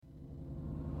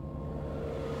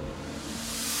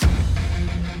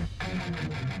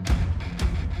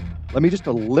Let me just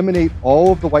eliminate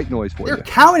all of the white noise for They're you.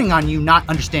 counting on you not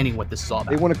understanding what this is all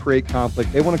about. They want to create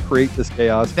conflict. They want to create this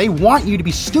chaos. They want you to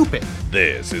be stupid.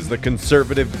 This is the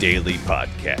Conservative Daily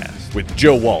Podcast with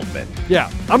Joe Waldman.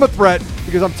 Yeah, I'm a threat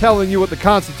because I'm telling you what the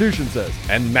Constitution says.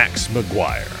 And Max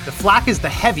McGuire. The flak is the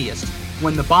heaviest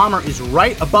when the bomber is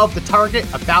right above the target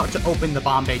about to open the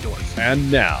bomb bay doors.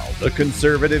 And now, the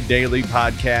Conservative Daily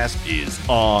Podcast is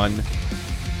on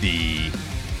the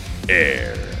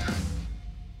air.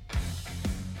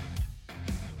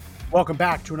 Welcome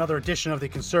back to another edition of the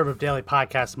Conservative Daily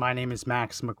Podcast. My name is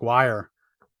Max McGuire.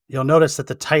 You'll notice that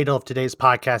the title of today's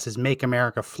podcast is Make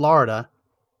America Florida.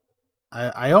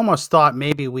 I almost thought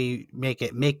maybe we make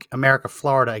it Make America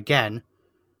Florida again,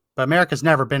 but America's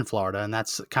never been Florida, and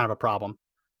that's kind of a problem.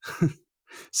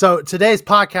 So today's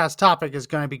podcast topic is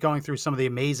going to be going through some of the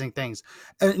amazing things,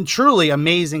 and truly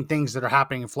amazing things that are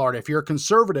happening in Florida. If you're a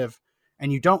conservative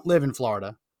and you don't live in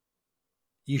Florida,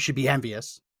 you should be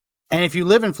envious. And if you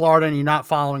live in Florida and you're not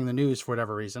following the news for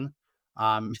whatever reason,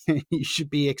 you should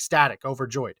be ecstatic,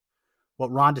 overjoyed.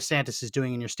 What Ron DeSantis is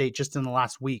doing in your state just in the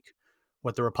last week,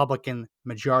 what the Republican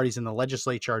majorities in the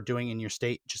legislature are doing in your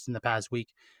state just in the past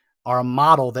week, are a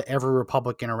model that every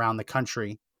Republican around the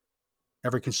country,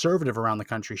 every conservative around the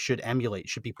country should emulate,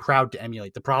 should be proud to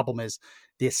emulate. The problem is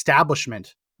the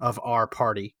establishment of our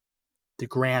party, the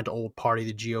grand old party,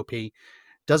 the GOP,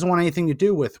 doesn't want anything to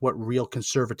do with what real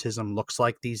conservatism looks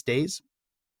like these days.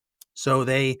 So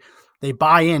they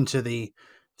buy into the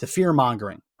fear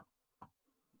mongering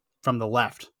from the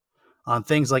left on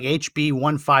things like HB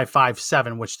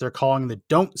 1557, which they're calling the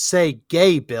Don't Say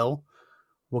Gay bill.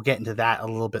 We'll get into that a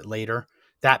little bit later.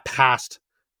 That passed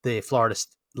the Florida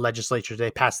legislature. They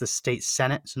passed the state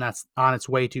Senate, so that's on its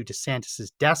way to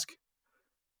DeSantis's desk.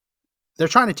 They're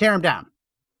trying to tear him down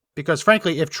because,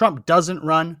 frankly, if Trump doesn't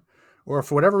run, or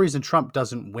for whatever reason Trump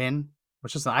doesn't win,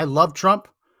 which is, I love Trump.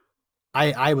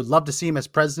 I would love to see him as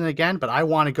president again, but I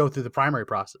want to go through the primary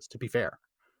process, to be fair.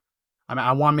 I mean,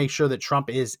 I want to make sure that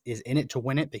Trump is in it to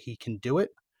win it, that he can do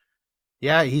it.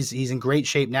 Yeah, he's in great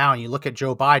shape now, and you look at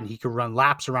Joe Biden, he could run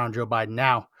laps around Joe Biden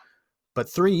now, but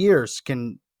 3 years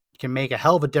can make a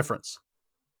hell of a difference.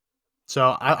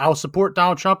 So I'll support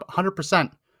Donald Trump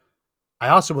 100%. I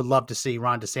also would love to see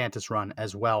Ron DeSantis run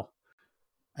as well,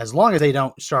 as long as they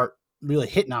don't start really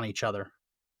hitting on each other,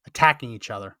 attacking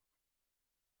each other.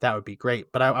 That would be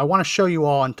great. But I want to show you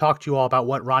all and talk to you all about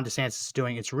what Ron DeSantis is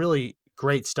doing. It's really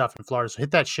great stuff in Florida. So hit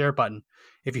that share button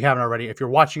if you haven't already. If you're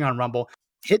watching on Rumble,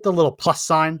 hit the little plus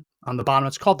sign on the bottom.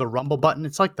 It's called the Rumble button.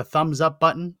 It's like the thumbs up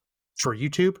button for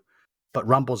YouTube, but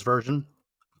Rumble's version.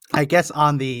 I guess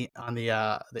on the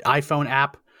iPhone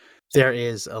app, there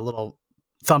is a little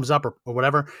thumbs up or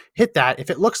whatever. Hit that.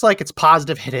 If it looks like it's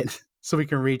positive, hit it so we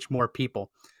can reach more people.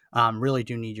 Really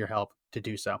do need your help to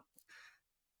do so.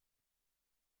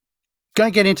 Going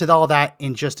to get into all that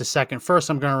in just a second. First,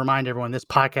 I'm going to remind everyone this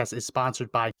podcast is sponsored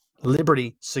by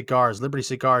Liberty Cigars. Liberty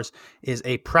Cigars is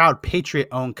a proud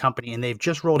Patriot-owned company, and they've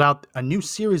just rolled out a new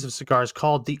series of cigars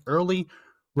called the Early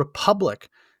Republic.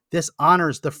 This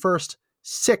honors the first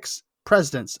 6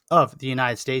 presidents of the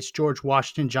United States: George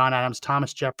Washington, John Adams,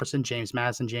 Thomas Jefferson, James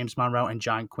Madison, James Monroe, and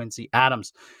John Quincy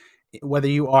Adams. Whether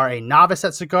you are a novice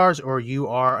at cigars or you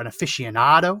are an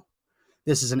aficionado,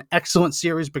 this is an excellent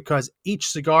series because each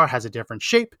cigar has a different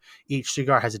shape. Each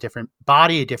cigar has a different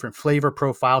body, a different flavor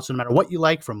profile. So no matter what you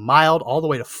like, from mild all the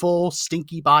way to full,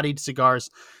 stinky-bodied cigars,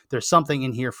 there's something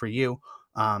in here for you.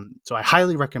 So I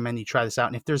highly recommend you try this out.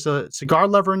 And if there's a cigar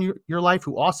lover in your life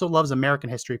who also loves American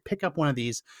history, pick up one of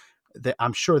these.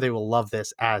 I'm sure they will love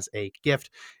this as a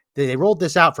gift. They rolled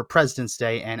this out for President's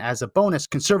Day, and as a bonus,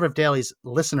 Conservative Daily's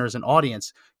listeners and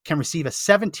audience can receive a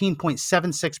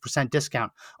 17.76%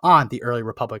 discount on the Early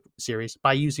Republic series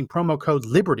by using promo code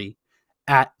LIBERTY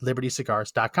at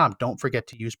libertycigars.com. Don't forget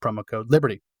to use promo code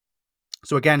LIBERTY.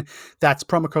 So again, that's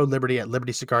promo code LIBERTY at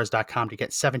libertycigars.com to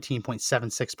get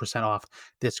 17.76% off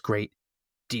this great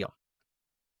deal.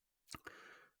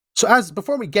 So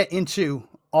before we get into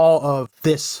all of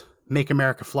this Make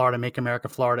America Florida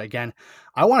again,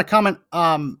 I want to comment,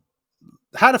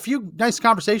 had a few nice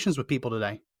conversations with people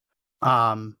today.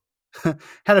 Had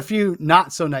a few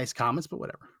not so nice comments, but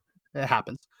whatever, it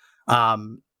happens.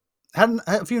 Had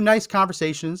a few nice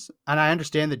conversations, and I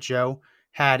understand that Joe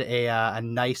had a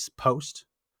nice post,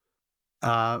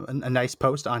 a nice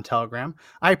post on Telegram.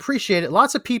 I appreciate it.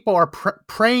 Lots of people are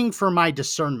praying for my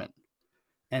discernment.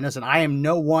 And listen, I am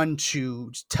no one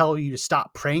to tell you to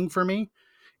stop praying for me.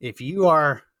 If you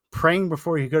are praying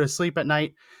before you go to sleep at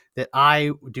night that I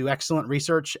do excellent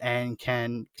research and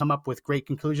can come up with great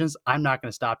conclusions, I'm not going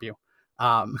to stop you.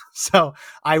 So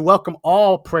I welcome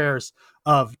all prayers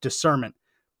of discernment.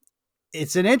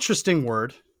 It's an interesting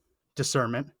word,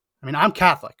 discernment. I mean, I'm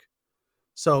Catholic.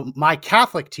 So my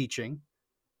Catholic teaching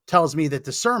tells me that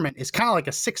discernment is kind of like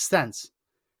a sixth sense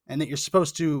and that you're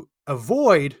supposed to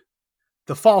avoid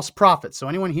the false prophet. So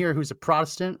anyone here who's a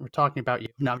Protestant, we're talking about you.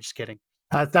 No, I'm just kidding.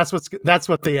 That's what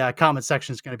the comment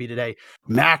section is going to be today.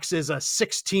 Max is a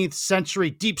 16th century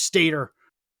deep stater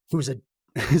who's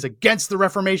against the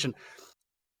Reformation.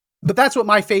 But that's what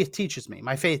my faith teaches me.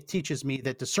 My faith teaches me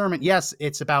that discernment, yes,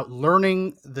 it's about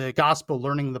learning the gospel,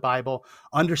 learning the Bible,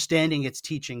 understanding its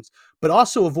teachings, but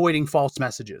also avoiding false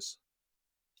messages.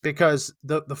 Because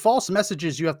the false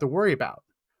messages you have to worry about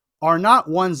are not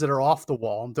ones that are off the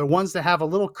wall. They're ones that have a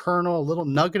little kernel, a little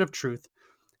nugget of truth,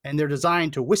 and they're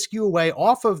designed to whisk you away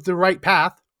off of the right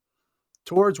path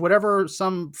towards whatever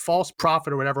some false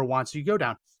prophet or whatever wants you to go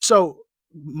down. So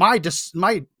my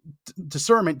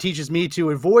discernment teaches me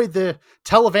to avoid the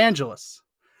televangelists,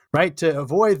 right? To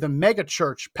avoid the mega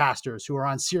church pastors who are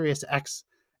on Sirius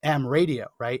XM radio,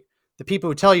 right? The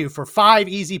people who tell you for 5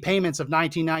 easy payments of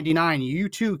 $19.99, you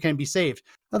too can be saved.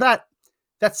 Now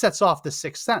that sets off the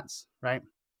sixth sense, right?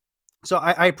 So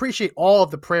I appreciate all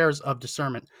of the prayers of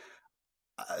discernment.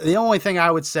 The only thing I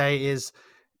would say is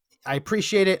I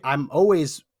appreciate it. I'm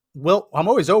always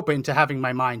open to having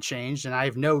my mind changed, and I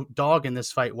have no dog in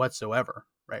this fight whatsoever,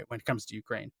 right? When it comes to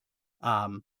Ukraine.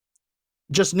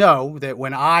 Just know that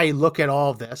when I look at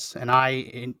all of this and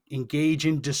I engage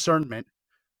in discernment,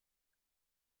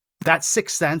 that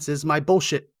sixth sense is my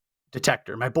bullshit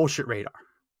detector, my bullshit radar.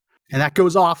 And that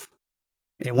goes off.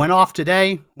 It went off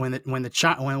today when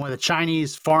the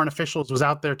Chinese foreign officials was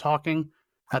out there talking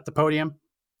at the podium.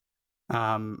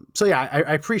 So yeah,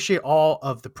 I appreciate all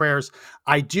of the prayers.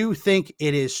 I do think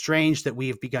it is strange that we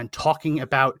have begun talking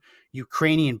about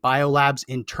Ukrainian biolabs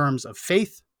in terms of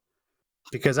faith,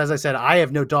 because as I said, I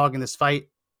have no dog in this fight.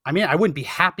 I mean, I wouldn't be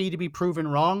happy to be proven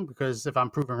wrong, because if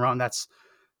I'm proven wrong, that's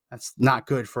not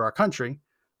good for our country.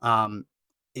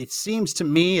 It seems to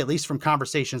me, at least from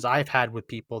conversations I've had with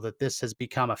people, that this has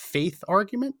become a faith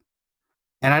argument.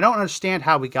 And I don't understand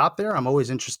how we got there. I'm always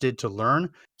interested to learn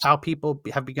how people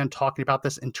have begun talking about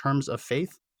this in terms of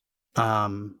faith.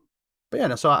 But yeah,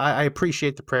 no, so I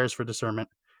appreciate the prayers for discernment,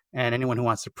 and anyone who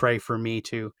wants to pray for me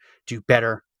to do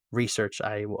better research,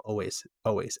 I will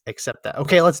always accept that.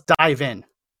 Okay, let's dive in.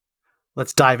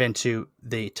 Let's dive into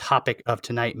the topic of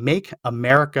tonight. Make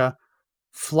America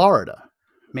Florida.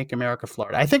 Make America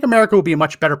Florida. I think America would be a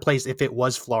much better place if it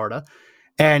was Florida.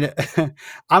 And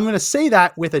I'm going to say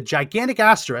that with a gigantic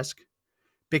asterisk,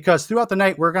 because throughout the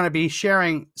night, we're going to be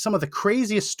sharing some of the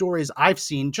craziest stories I've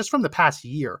seen just from the past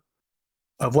year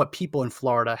of what people in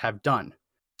Florida have done.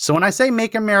 So when I say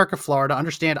make America Florida,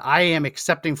 understand I am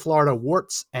accepting Florida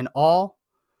warts and all.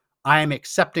 I am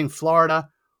accepting Florida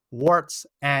warts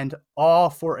and all.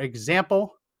 For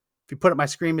example, if you put up my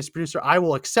screen, Mr. Producer, I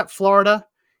will accept Florida,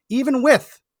 even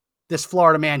with this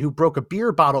Florida man who broke a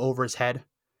beer bottle over his head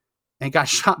and got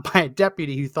shot by a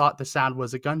deputy who thought the sound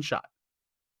was a gunshot.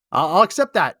 I'll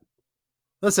accept that.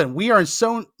 Listen, we are in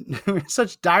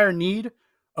such dire need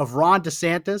of Ron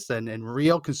DeSantis and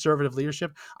real conservative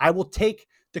leadership. I will take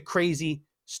the crazy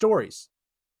stories.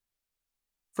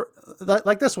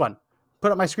 Like this one.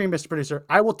 Put up my screen, Mr. Producer.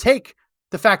 I will take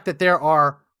the fact that there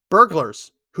are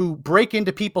burglars who break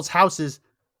into people's houses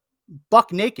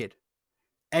buck naked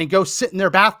and go sit in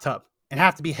their bathtub and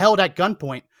have to be held at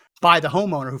gunpoint by the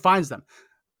homeowner who finds them.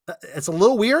 It's a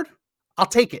little weird. I'll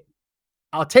take it.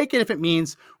 I'll take it if it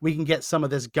means we can get some of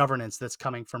this governance that's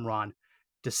coming from Ron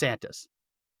DeSantis.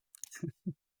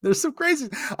 There's some crazy.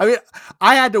 I mean,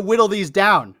 I had to whittle these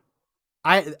down.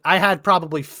 I had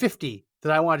probably 50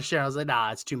 that I wanted to share. I was like,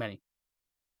 nah, it's too many.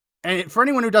 And for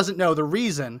anyone who doesn't know, the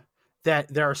reason that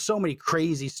there are so many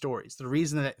crazy stories, the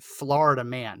reason that Florida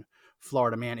man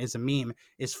is a meme,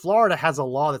 is Florida has a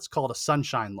law that's called a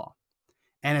sunshine law.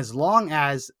 And as long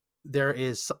as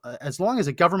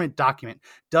a government document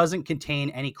doesn't contain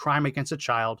any crime against a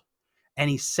child,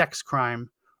 any sex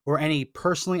crime, or any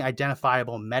personally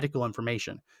identifiable medical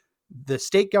information, the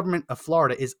state government of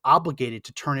Florida is obligated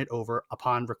to turn it over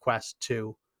upon request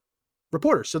to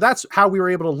reporters. So that's how we were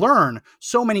able to learn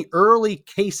so many early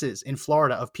cases in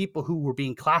Florida of people who were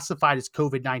being classified as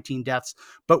COVID-19 deaths,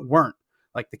 but weren't.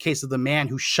 Like the case of the man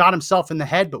who shot himself in the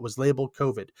head but was labeled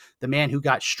COVID. The man who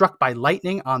got struck by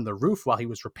lightning on the roof while he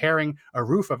was repairing a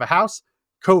roof of a house,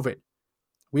 COVID.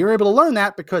 We were able to learn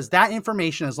that because that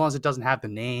information, as long as it doesn't have the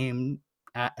name,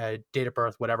 date of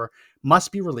birth, whatever,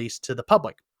 must be released to the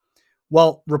public.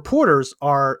 Well, reporters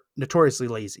are notoriously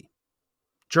lazy.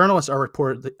 Journalists are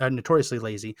notoriously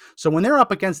lazy. So when they're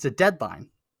up against a deadline,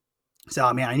 so,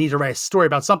 I mean, I need to write a story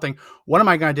about something. What am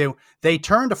I going to do? They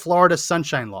turn to Florida's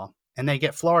sunshine law. and they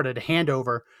get Florida to hand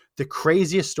over the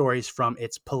craziest stories from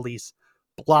its police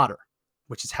blotter,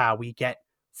 which is how we get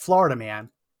Florida Man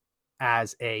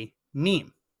as a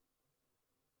meme,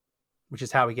 which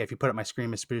is how we get, if you put up my screen,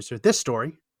 Mr. Producer, this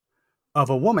story of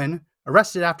a woman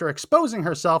arrested after exposing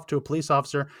herself to a police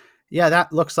officer. Yeah,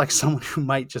 that looks like someone who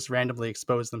might just randomly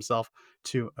expose themselves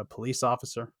to a police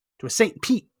officer, to a St.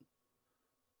 Pete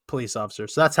police officer.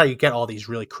 So that's how you get all these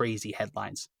really crazy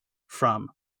headlines from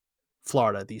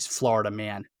Florida, these Florida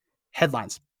Man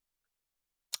headlines.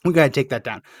 We got to take that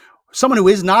down. Someone who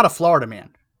is not a Florida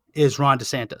man is Ron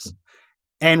DeSantis.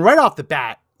 And right off the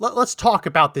bat, let's talk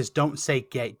about this don't say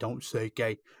gay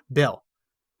bill.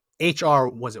 HR,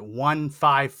 was it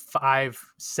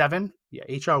 1557? Yeah,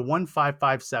 HR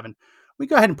 1557. We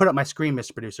go ahead and put up my screen,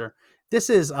 Mr. Producer. This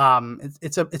is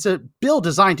it's a bill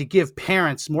designed to give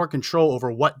parents more control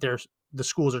over what the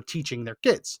schools are teaching their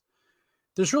kids.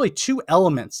 There's really two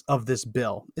elements of this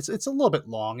bill. It's a little bit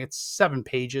long. It's 7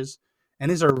 pages, and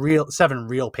these are 7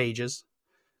 real pages.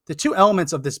 The two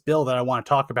elements of this bill that I want to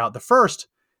talk about. The first,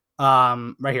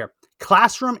 right here,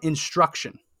 classroom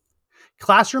instruction.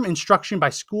 Classroom instruction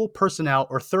by school personnel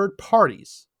or third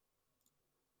parties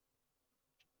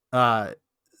on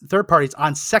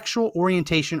sexual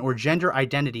orientation or gender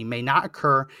identity may not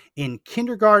occur in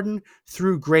kindergarten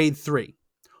through grade 3,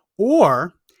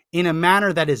 or in a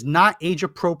manner that is not age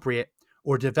appropriate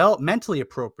or developmentally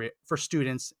appropriate for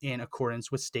students in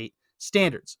accordance with state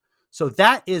standards. So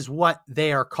that is what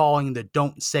they are calling the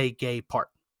don't say gay part.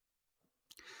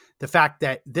 The fact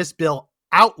that this bill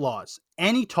outlaws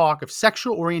any talk of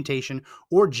sexual orientation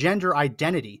or gender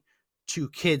identity to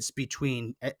kids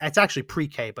between, it's actually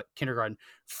pre-K, but kindergarten,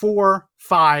 4,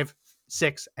 5,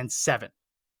 6, and 7.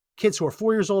 Kids who are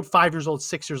 4 years old, 5 years old,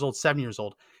 6 years old, 7 years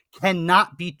old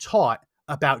cannot be taught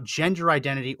about gender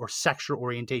identity or sexual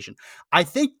orientation. I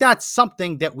think that's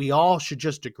something that we all should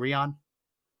just agree on.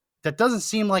 That doesn't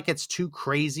seem like it's too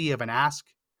crazy of an ask.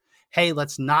 Hey,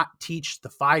 let's not teach the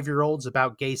 5-year-olds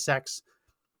about gay sex.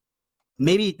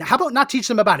 Maybe, how about not teach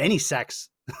them about any sex?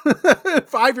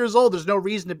 5 years old, there's no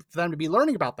reason for them to be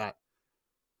learning about that.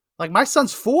 Like my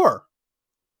son's 4.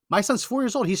 My son's 4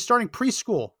 years old. He's starting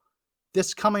preschool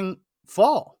this coming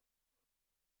fall.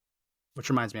 Which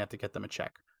reminds me, I have to get them a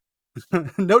check.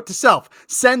 Note to self,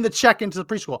 send the check into the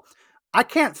preschool. I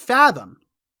can't fathom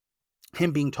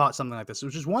him being taught something like this,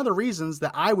 which is one of the reasons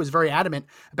that I was very adamant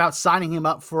about signing him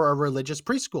up for a religious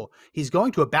preschool. He's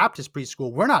going to a Baptist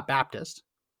preschool. We're not Baptist.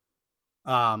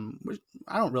 I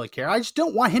don't really care. I just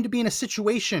don't want him to be in a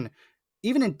situation,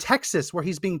 even in Texas, where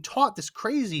he's being taught this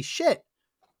crazy shit.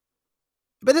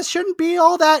 But this shouldn't be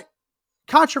all that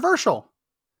controversial.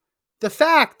 The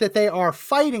fact that they are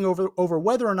fighting over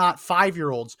whether or not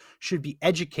 5-year-olds should be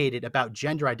educated about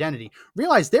gender identity.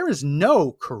 Realize there is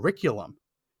no curriculum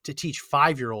to teach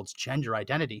 5-year-olds gender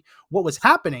identity. What was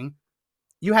happening,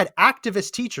 you had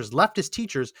activist teachers, leftist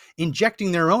teachers,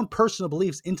 injecting their own personal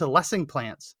beliefs into lesson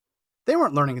plans. They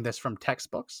weren't learning this from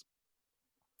textbooks.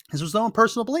 This was their own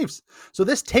personal beliefs. So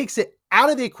this takes it out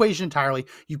of the equation entirely.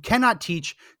 You cannot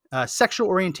teach sexual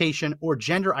orientation or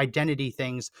gender identity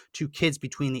things to kids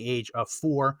between the age of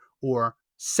 4 or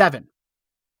 7.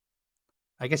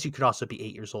 I guess you could also be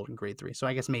 8 years old in grade 3. So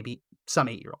I guess maybe some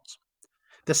 8-year-olds.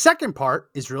 The second part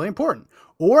is really important,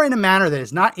 or in a manner that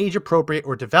is not age appropriate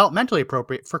or developmentally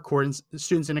appropriate for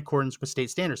students in accordance with state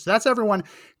standards. So that's everyone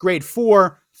grade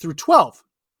 4 through 12.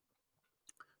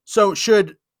 So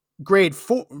should grade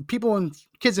 4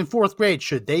 kids in 4th grade,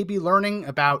 should they be learning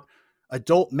about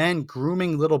adult men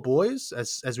grooming little boys,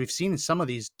 as we've seen in some of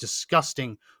these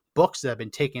disgusting books that have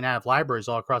been taken out of libraries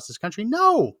all across this country?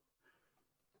 No.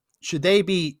 Should they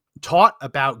be taught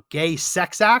about gay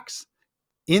sex acts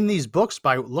in these books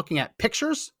by looking at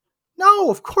pictures?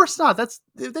 No, of course not.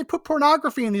 They put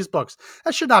pornography in these books.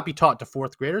 That should not be taught to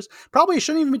 4th graders. Probably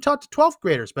shouldn't even be taught to 12th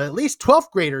graders, but at least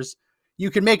 12th graders,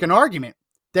 you can make an argument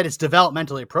that it's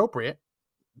developmentally appropriate.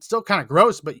 It's still kind of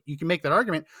gross, but you can make that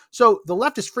argument. So the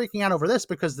left is freaking out over this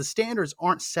because the standards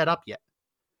aren't set up yet.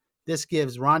 This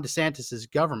gives Ron DeSantis'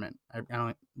 government,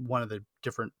 one of the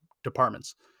different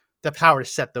departments, the power to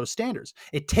set those standards.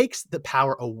 It takes the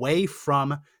power away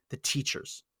from the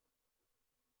teachers.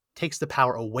 Takes the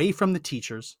power away from the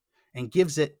teachers and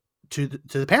gives it to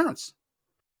the parents.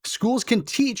 Schools can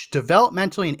teach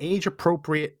developmentally and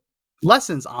age-appropriate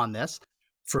lessons on this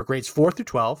for grades 4 through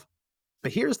 12.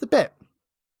 But here's the bit.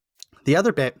 The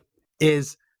other bit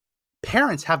is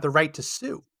parents have the right to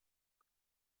sue.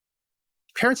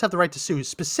 Parents have the right to sue,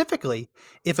 specifically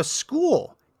if a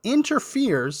school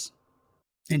interferes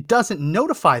and doesn't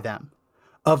notify them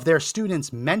of their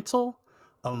students' mental,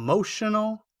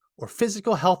 emotional, or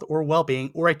physical health or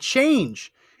well-being, or a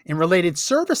change in related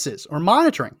services or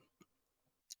monitoring,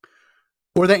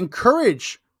 or that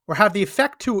encourage or have the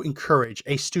effect to encourage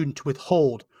a student to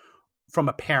withhold from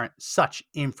a parent such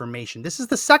information. This is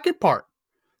the second part.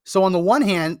 So on the one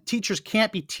hand, teachers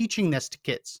can't be teaching this to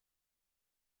kids.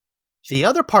 The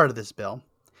other part of this bill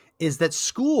is that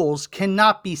schools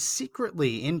cannot be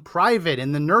secretly in private,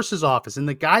 in the nurse's office, in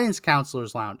the guidance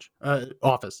counselor's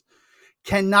office,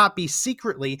 cannot be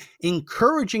secretly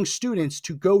encouraging students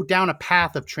to go down a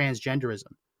path of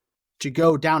transgenderism, to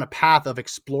go down a path of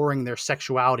exploring their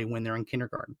sexuality when they're in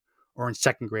kindergarten or in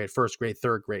second grade, first grade,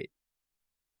 third grade.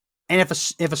 And if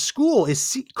a school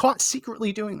is caught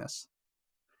secretly doing this,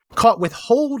 caught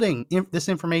withholding this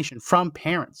information from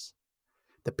parents,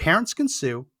 the parents can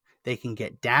sue, they can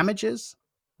get damages,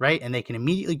 right? And they can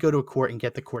immediately go to a court and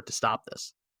get the court to stop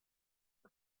this.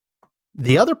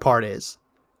 The other part is,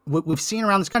 what we've seen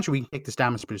around this country, we can take this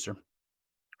down, Mr. Producer.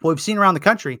 What we've seen around the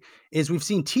country is we've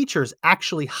seen teachers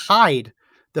actually hide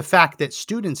the fact that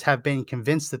students have been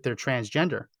convinced that they're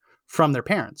transgender from their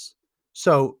parents.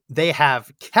 So they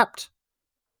have kept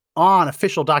on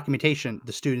official documentation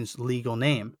the student's legal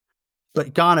name,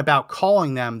 but gone about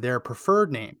calling them their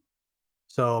preferred name.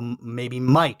 So maybe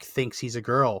Mike thinks he's a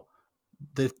girl.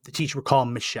 The teacher would call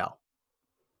him Michelle,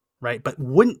 right? But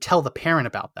wouldn't tell the parent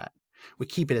about that. Would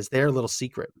keep it as their little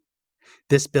secret.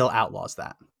 This bill outlaws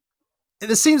that.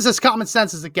 This seems as common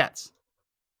sense as it gets.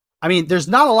 I mean, there's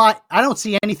not a lot. I don't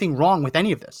see anything wrong with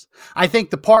any of this. I think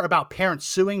the part about parents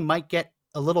suing might get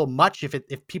a little much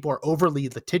if people are overly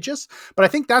litigious, but I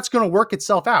think that's going to work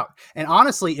itself out. And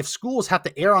honestly, if schools have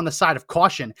to err on the side of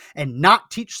caution and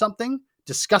not teach something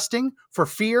disgusting for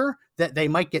fear that they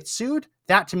might get sued,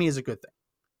 that to me is a good thing.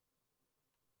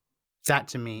 That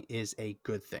to me is a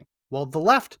good thing. Well, the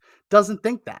left doesn't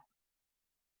think that.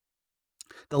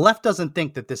 The left doesn't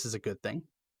think that this is a good thing.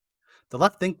 The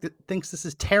left thinks this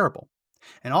is terrible.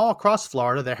 And all across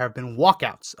Florida, there have been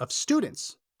walkouts of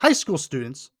students, high school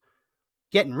students,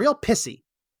 getting real pissy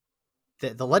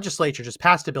that the legislature just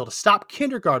passed a bill to stop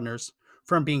kindergartners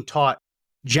from being taught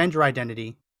gender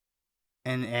identity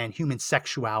and human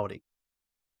sexuality.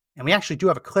 And we actually do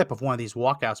have a clip of one of these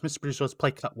walkouts. Mr. Producer, let's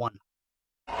play cut one.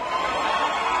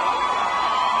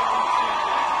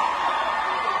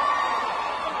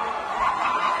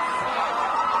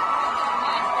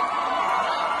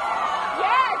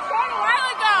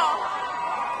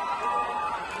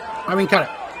 I mean, cut it.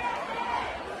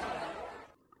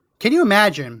 Can you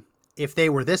imagine if they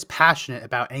were this passionate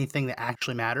about anything that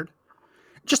actually mattered?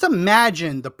 Just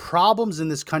imagine the problems in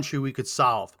this country we could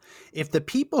solve if the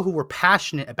people who were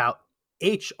passionate about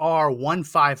HR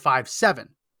 1557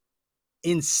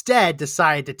 instead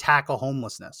decided to tackle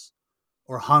homelessness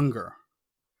or hunger,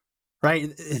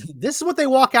 right? This is what they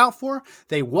walk out for.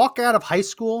 They walk out of high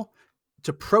school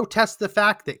to protest the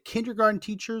fact that kindergarten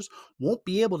teachers won't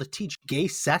be able to teach gay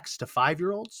sex to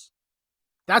 5-year-olds.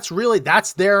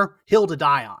 That's their hill to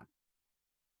die on.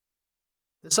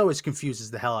 This always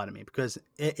confuses the hell out of me because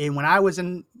when I was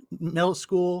in middle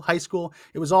school, high school,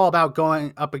 it was all about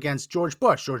going up against George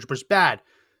Bush. George Bush bad.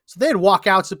 So they had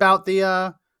walkouts about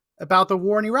the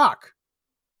war in Iraq.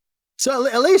 So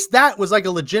at least that was like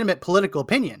a legitimate political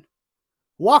opinion.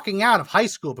 Walking out of high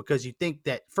school because you think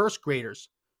that first graders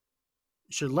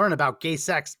should learn about gay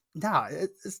sex. No,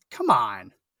 come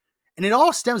on. And it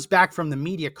all stems back from the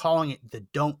media calling it the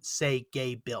Don't Say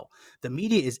Gay bill. The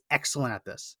media is excellent at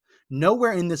this.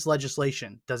 Nowhere in this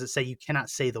legislation does it say you cannot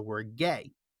say the word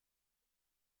gay.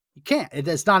 You can't.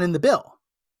 It's not in the bill,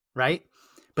 right?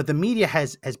 But the media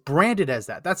has branded as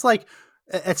that. That's like,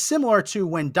 it's similar to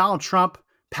when Donald Trump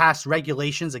passed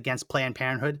regulations against Planned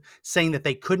Parenthood saying that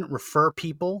they couldn't refer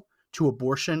people to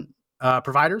abortion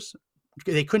providers.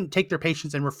 They couldn't take their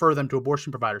patients and refer them to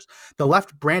abortion providers. The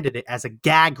left branded it as a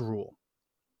gag rule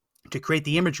to create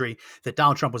the imagery that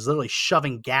Donald Trump was literally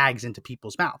shoving gags into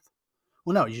people's mouth.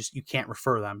 Well, no, you can't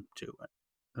refer them to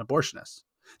an abortionist.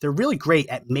 They're really great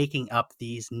at making up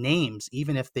these names,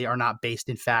 even if they are not based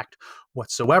in fact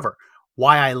whatsoever.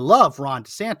 Why I love Ron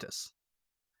DeSantis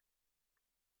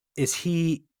is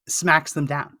he smacks them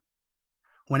down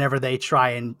whenever they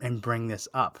try and bring this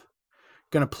up.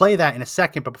 Going to play that in a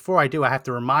second, but before I do, I have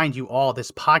to remind you all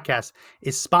this podcast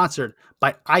is sponsored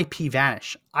by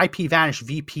IPVanish. IPVanish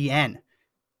VPN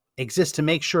exists to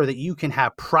make sure that you can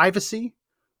have privacy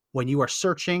when you are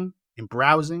searching and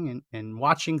browsing and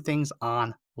watching things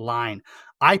online.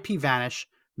 IPVanish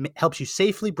helps you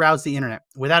safely browse the internet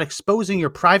without exposing your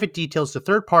private details to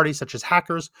third parties such as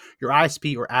hackers, your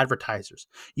ISP, or advertisers.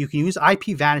 You can use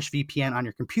IPVanish VPN on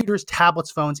your computers,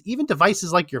 tablets, phones, even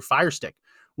devices like your Fire Stick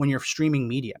when you're streaming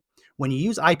media. When you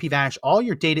use IPVanish, all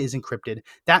your data is encrypted.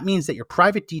 That means that your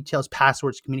private details,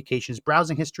 passwords, communications,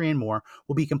 browsing history, and more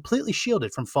will be completely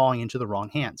shielded from falling into the wrong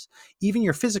hands. Even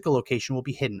your physical location will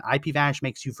be hidden. IPVanish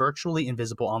makes you virtually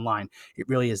invisible online. It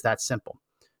really is that simple.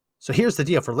 So here's the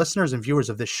deal for listeners and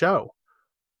viewers of this show.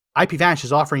 IPVanish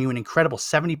is offering you an incredible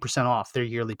 70% off their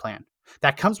yearly plan.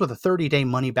 That comes with a 30-day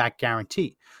money-back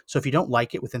guarantee. So if you don't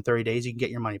like it within 30 days, you can get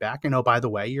your money back. And oh, by the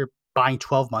way, you're buying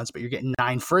 12 months, but you're getting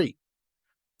 9 free.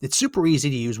 It's super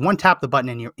easy to use. One tap of the button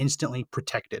and you're instantly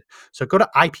protected. So go to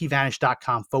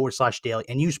ipvanish.com/daily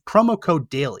and use promo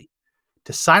code DAILY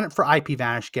to sign up for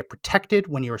IPVanish, get protected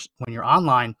when you're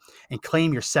online, and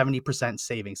claim your 70%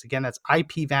 savings. Again, that's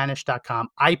ipvanish.com,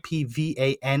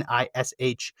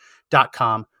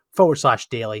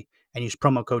 ipvanish.com/daily, and use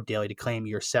promo code DAILY to claim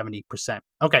your 70%.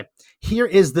 Okay, here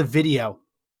is the video.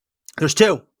 There's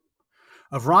two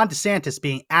of Ron DeSantis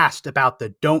being asked about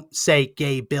the Don't Say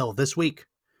Gay bill this week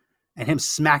and him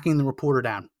smacking the reporter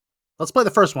down. Let's play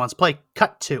the first one. Let's play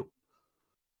cut 2.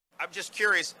 I'm just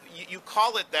curious, you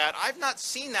call it that. I've not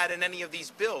seen that in any of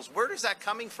these bills. Where is that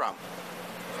coming from?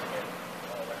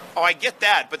 Oh, I get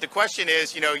that, but the question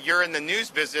is, you're in the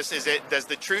news business. Does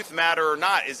the truth matter or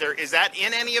not? Is that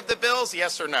in any of the bills?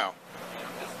 Yes or no?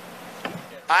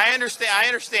 I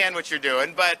understand what you're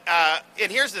doing, but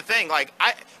and here's the thing,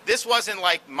 this wasn't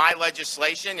like my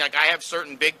legislation. Like, I have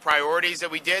certain big priorities that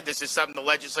we did. This is something the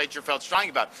legislature felt strong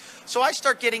about. So I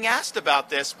start getting asked about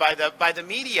this by the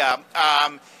media.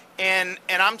 And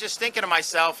I'm just thinking to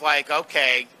myself,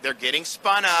 okay, they're getting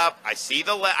spun up. I see,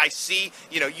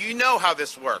 you know how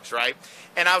this works, right?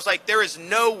 And I was like, there is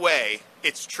no way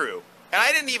it's true. And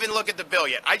I didn't even look at the bill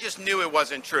yet. I just knew it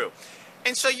wasn't true.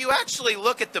 And so you actually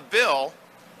look at the bill,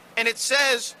 and it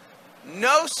says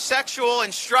no sexual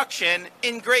instruction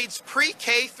in grades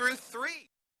pre-K through 3.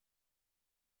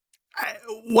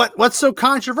 What's so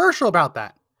controversial about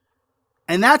that?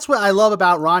 And that's what I love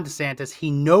about Ron DeSantis. He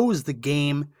knows the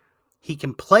game. He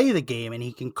can play the game, and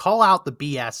he can call out the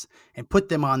BS and put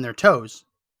them on their toes.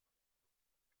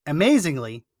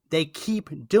 Amazingly, they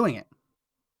keep doing it.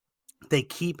 They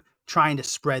keep trying to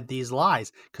spread these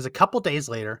lies, because a couple days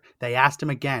later, they asked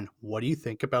him again, what do you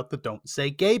think about the Don't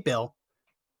Say Gay bill?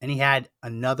 And he had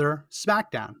another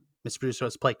smackdown. Mr. Producer,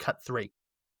 let's play cut 3.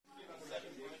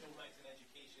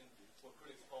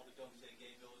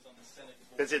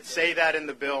 Does it say that in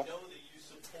the bill?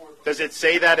 Does it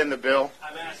say that in the bill?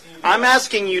 I'm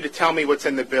asking you to tell me what's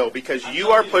in the bill, because you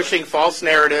are pushing false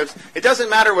narratives. It doesn't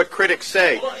matter what critics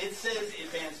say. Well, it says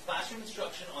it bans classroom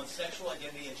instruction on sexual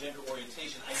identity and gender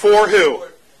orientation. For who?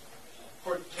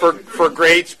 For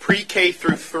grades pre-K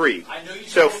through 3.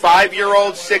 So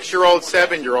 5-year-olds, 6-year-olds,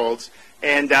 7-year-olds.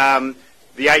 And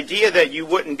the idea that you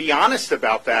wouldn't be honest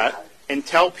about that and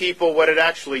tell people what it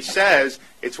actually says,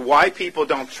 it's why people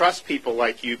don't trust people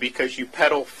like you, because you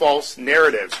peddle false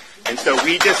narratives. And so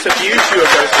we disabuse you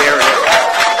of those narratives.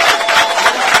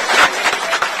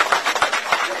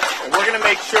 And we're going to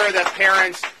make sure that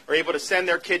parents are able to send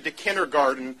their kid to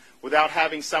kindergarten without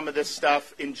having some of this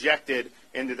stuff injected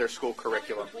into their school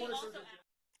curriculum.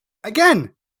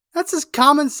 Again, that's as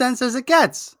common sense as it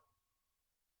gets.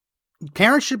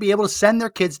 Parents should be able to send their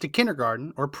kids to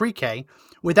kindergarten or pre-K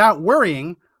without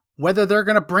worrying whether they're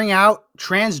going to bring out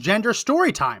transgender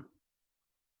story time.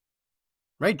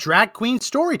 Right? Drag queen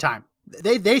story time.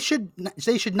 They should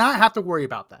not have to worry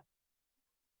about that.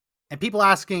 And people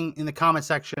asking in the comment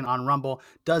section on Rumble,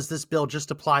 does this bill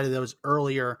just apply to those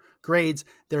earlier grades?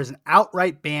 There's an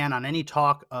outright ban on any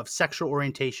talk of sexual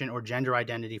orientation or gender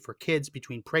identity for kids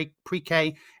between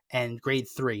pre-K and grade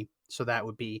 3. So that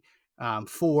would be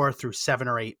 4 through 7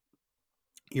 or 8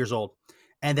 years old.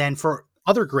 And then for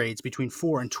other grades between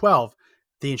 4 and 12,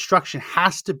 the instruction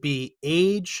has to be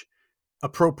age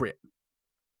appropriate,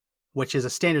 which is a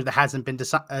standard that hasn't been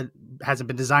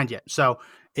designed yet. So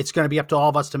it's going to be up to all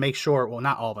of us to make sure, well,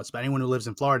 not all of us, but anyone who lives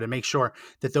in Florida, to make sure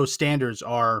that those standards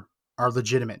are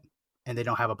legitimate and they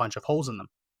don't have a bunch of holes in them.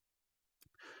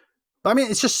 But I mean,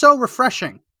 it's just so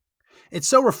refreshing. It's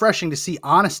so refreshing to see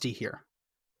honesty here.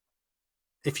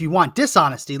 If you want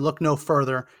dishonesty, look no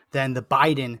further than the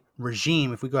Biden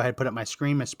regime. If we go ahead and put up my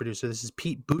screen, Mr. Producer, this is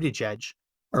Pete Buttigieg,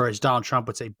 or as Donald Trump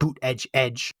would say, Boot Edge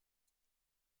Edge.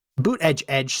 Boot Edge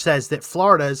Edge says that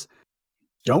Florida's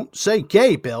Don't Say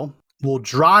Gay bill will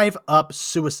drive up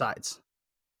suicides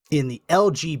in the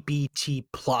LGBT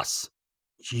plus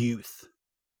youth.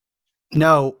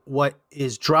 No, what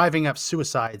is driving up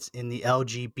suicides in the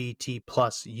LGBT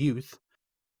plus youth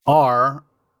are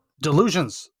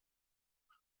delusions.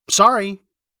 Sorry.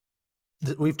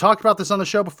 We've talked about this on the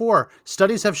show before.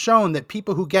 Studies have shown that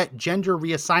people who get gender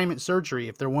reassignment surgery,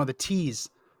 if they're one of the T's,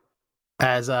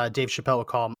 as Dave Chappelle would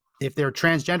call them, if they're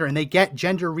transgender and they get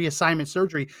gender reassignment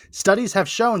surgery, studies have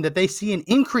shown that they see an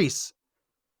increase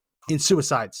in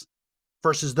suicides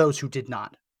versus those who did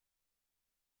not.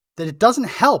 That it doesn't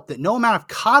help, that no amount of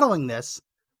coddling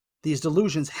these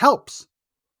delusions helps.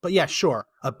 But yeah, sure,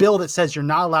 a bill that says you're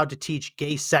not allowed to teach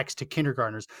gay sex to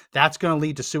kindergartners, that's going to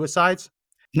lead to suicides.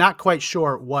 Not quite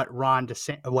sure what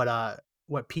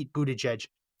what Pete Buttigieg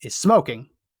is smoking.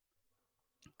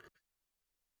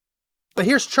 But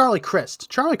here's Charlie Crist.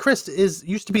 Charlie Crist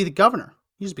used to be the governor.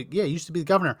 Used to be the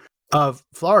governor of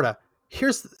Florida.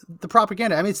 Here's the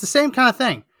propaganda. I mean, it's the same kind of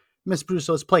thing. Miss Bruce,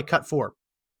 let's play cut 4.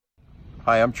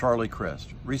 Hi, I'm Charlie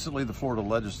Crist. Recently, the Florida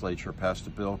legislature passed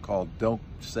a bill called Don't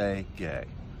Say Gay.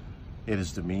 It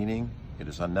is demeaning, it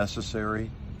is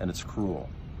unnecessary, and it's cruel.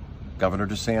 Governor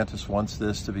DeSantis wants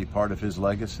this to be part of his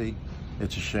legacy.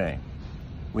 It's a shame.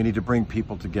 We need to bring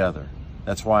people together.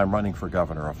 That's why I'm running for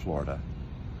governor of Florida.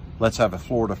 Let's have a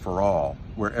Florida for all,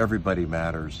 where everybody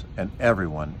matters and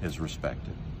everyone is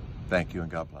respected. Thank you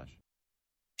and God bless you.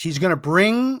 She's going to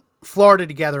bring Florida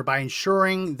together by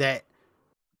ensuring that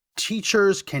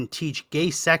teachers can teach gay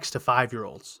sex to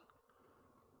 5-year-olds.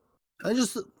 I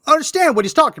just understand what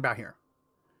he's talking about here.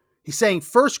 He's saying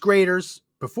first graders,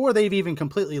 before they've even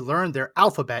completely learned their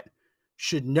alphabet,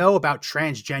 should know about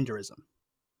transgenderism.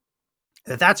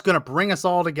 That's going to bring us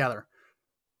all together.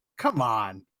 Come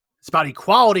on. It's about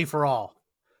equality for all.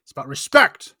 It's about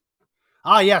respect.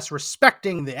 Ah, yes,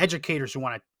 respecting the educators who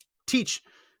want to teach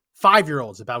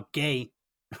 5-year-olds about gay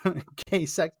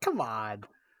sex. Come on.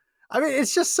 I mean,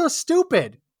 it's just so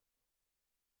stupid.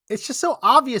 It's just so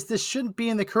obvious this shouldn't be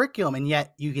in the curriculum. And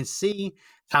yet you can see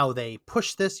how they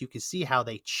push this. You can see how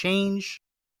they change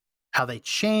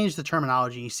the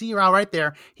terminology. You see right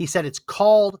there, he said it's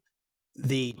called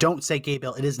the Don't Say Gay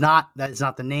bill. It is not. That is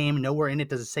not the name. Nowhere in it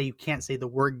does it say you can't say the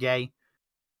word gay.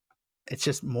 It's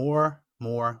just more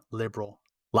liberal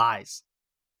lies.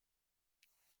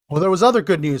 Well, there was other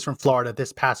good news from Florida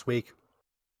this past week.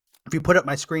 If you put up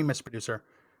my screen, Mr. Producer.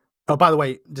 Oh, by the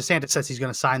way, DeSantis says he's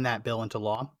going to sign that bill into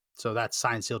law. So that's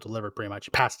signed, sealed, delivered pretty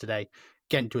much. Passed today,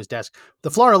 getting to his desk.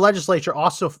 The Florida legislature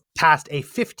also passed a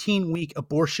 15-week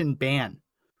abortion ban.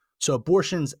 So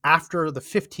abortions after the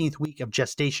 15th week of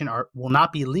gestation will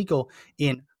not be legal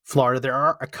in Florida. There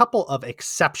are a couple of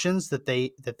exceptions that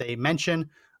they mention.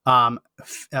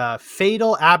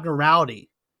 Fatal abnormality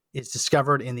is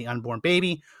discovered in the unborn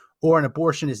baby, or an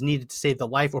abortion is needed to save the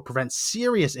life or prevent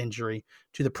serious injury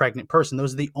to the pregnant person.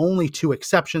 Those are the only two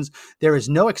exceptions. There is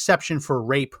no exception for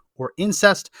rape or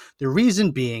incest. The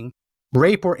reason being,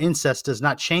 rape or incest does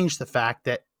not change the fact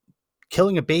that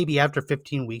killing a baby after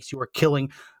 15 weeks, you are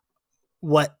killing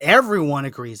what everyone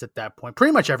agrees at that point,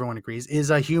 pretty much everyone agrees,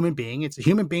 is a human being. It's a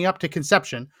human being up to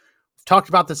conception. We've talked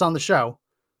about this on the show,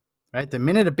 right? The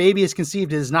minute a baby is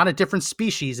conceived, it is not a different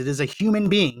species. It is a human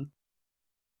being.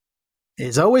 It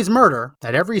is always murder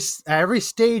at every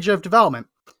stage of development.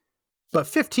 But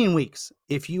 15 weeks,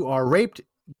 if you are raped,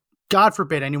 God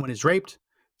forbid anyone is raped,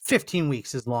 15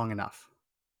 weeks is long enough.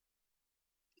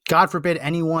 God forbid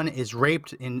anyone is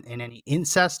raped in any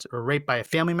incest or raped by a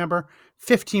family member,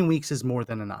 15 weeks is more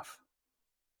than enough.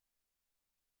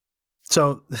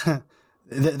 So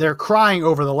they're crying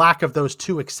over the lack of those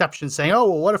two exceptions, saying, oh,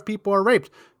 well, what if people are raped?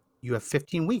 You have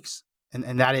 15 weeks.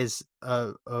 And that is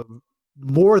a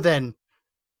more than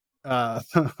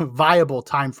viable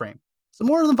time frame. It's a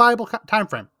more than viable time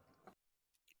frame.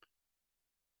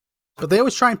 But they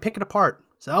always try and pick it apart.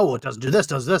 So, oh, well, it doesn't do this,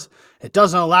 does this. It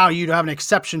doesn't allow you to have an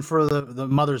exception for the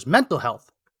mother's mental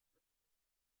health.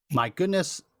 My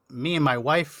goodness, me and my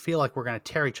wife feel like we're going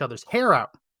to tear each other's hair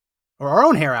out, or our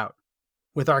own hair out,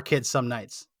 with our kids some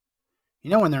nights.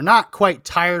 You know, when they're not quite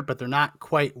tired, but they're not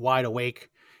quite wide awake,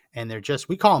 and they're just,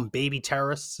 we call them baby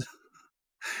terrorists,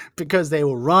 because they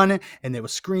will run, and they will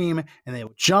scream, and they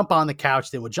will jump on the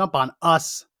couch, they will jump on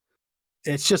us.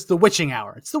 It's just the witching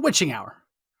hour. It's the witching hour.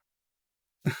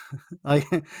 Like,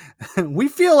 we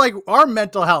feel like our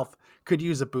mental health could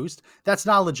use a boost. That's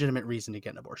not a legitimate reason to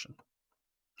get an abortion.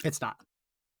 It's not.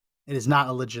 It is not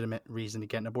a legitimate reason to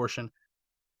get an abortion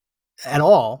at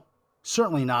all.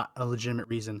 Certainly not a legitimate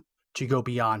reason to go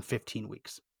beyond 15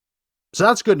 weeks. So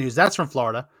that's good news. That's from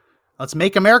Florida. Let's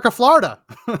make America Florida.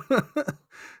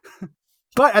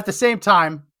 But at the same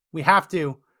time, we have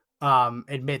to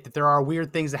admit that there are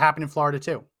weird things that happen in Florida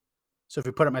too. So if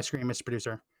you put up my screen, Mr.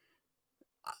 Producer,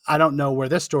 I don't know where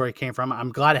this story came from.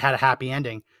 I'm glad it had a happy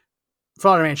ending.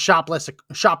 Florida man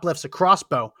shoplifts a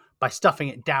crossbow by stuffing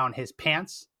it down his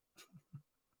pants.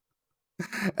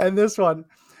 And this one,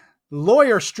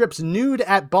 lawyer strips nude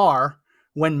at bar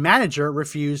when manager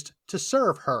refused to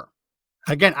serve her.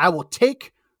 Again, I will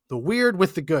take the weird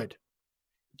with the good.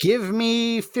 Give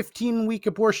me 15-week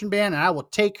abortion ban, and I will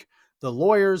take the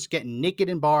lawyers getting naked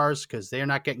in bars because they're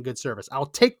not getting good service. I'll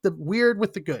take the weird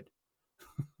with the good.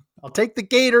 I'll take the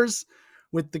gators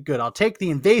with the good. I'll take the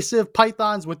invasive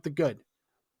pythons with the good.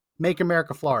 Make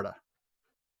America Florida.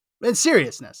 In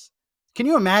seriousness, can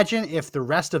you imagine if the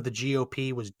rest of the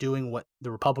GOP was doing what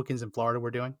the Republicans in Florida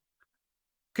were doing?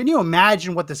 Can you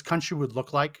imagine what this country would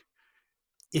look like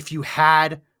if you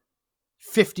had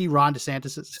 50 Ron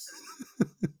DeSantis's?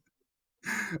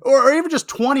 or even just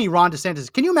 20 Ron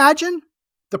DeSantis? Can you imagine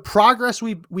the progress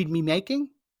we'd be making?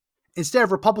 Instead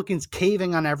of Republicans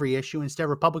caving on every issue, instead of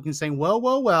Republicans saying,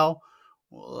 well,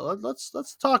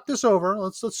 let's talk this over.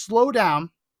 Let's slow down.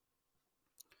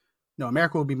 No,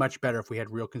 America would be much better if we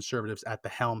had real conservatives at the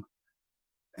helm.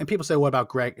 And people say, what about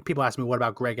Greg? People ask me, what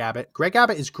about Greg Abbott? Greg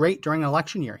Abbott is great during an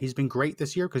election year. He's been great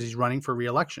this year because he's running for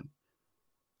re-election.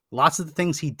 Lots of the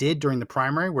things he did during the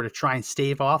primary were to try and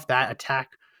stave off that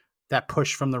attack, that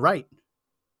push from the right.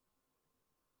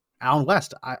 Allen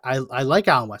West, I like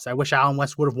Allen West. I wish Allen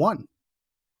West would have won.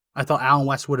 I thought Allen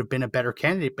West would have been a better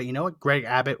candidate, but you know what? Greg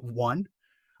Abbott won.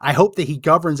 I hope that he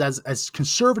governs as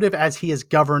conservative as he has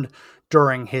governed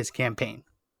during his campaign.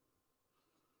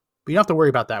 But you don't have to worry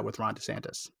about that with Ron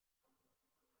DeSantis.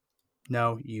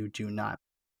 No, you do not.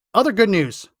 Other good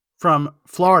news from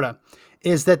Florida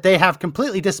is that they have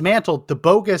completely dismantled the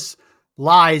bogus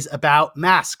lies about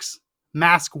masks,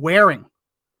 mask wearing.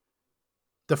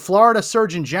 The Florida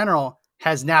Surgeon General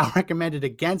has now recommended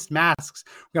against masks.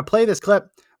 We're going to play this clip.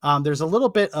 There's a little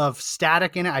bit of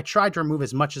static in it. I tried to remove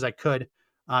as much as I could.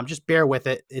 Just bear with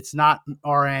it. It's not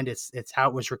our end. It's how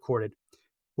it was recorded.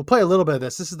 We'll play a little bit of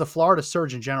this. This is the Florida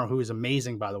Surgeon General, who is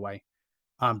amazing, by the way,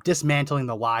 dismantling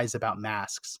the lies about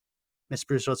masks. Ms.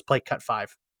 Bruce, let's play cut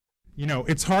 5. You know,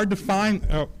 it's hard to find.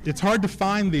 It's hard to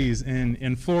find these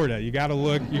in Florida. You got to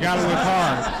look. You got to look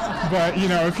hard. But you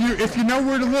know, if you know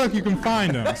where to look, you can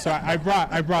find them. So I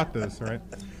brought this. Right.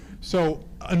 So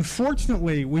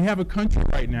unfortunately, we have a country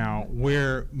right now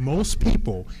where most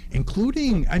people,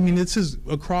 including, I mean, this is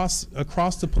across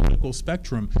the political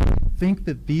spectrum, think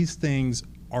that these things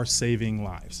are saving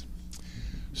lives.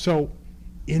 So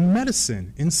in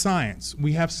medicine, in science,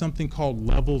 we have something called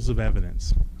levels of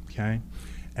evidence. Okay.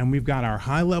 And we've got our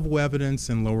high-level evidence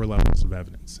and lower levels of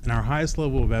evidence. And our highest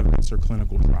level of evidence are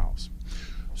clinical trials.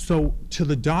 So to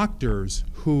the doctors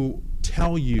who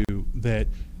tell you that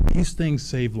these things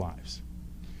save lives,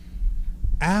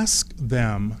 ask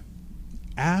them,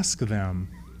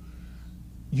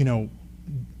 you know,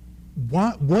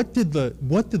 what did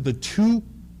the 2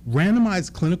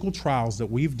 randomized clinical trials that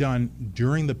we've done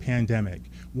during the pandemic,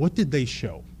 what did they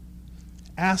show?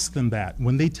 Ask them that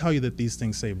when they tell you that these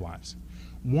things save lives.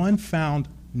 One found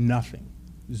nothing,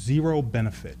 0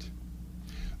 benefit.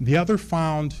 The other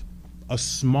found a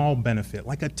small benefit,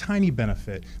 like a tiny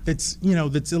benefit that's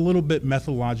a little bit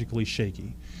methodologically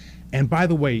shaky. And by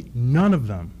the way, none of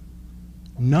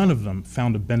them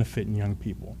found a benefit in young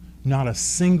people. Not a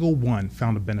single one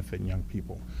found a benefit in young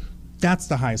people. That's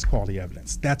the highest quality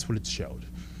evidence. That's what it showed.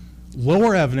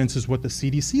 Lower evidence is what the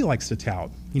CDC likes to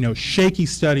tout. You know, shaky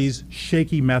studies,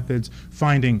 shaky methods,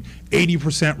 finding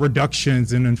 80%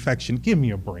 reductions in infection. Give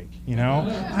me a break, you know?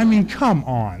 I mean, come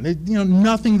on. You know,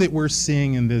 nothing that we're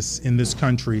seeing in this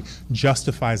country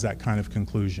justifies that kind of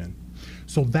conclusion.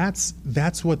 So that's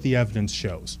what the evidence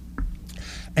shows.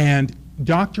 And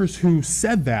doctors who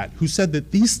said that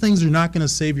these things are not going to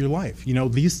save your life. You know,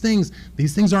 these things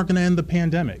aren't going to end the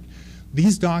pandemic.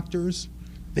 These doctors,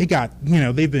 they've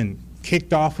been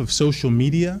kicked off of social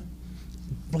media.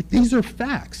 Like, these are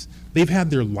facts. They've had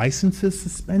their licenses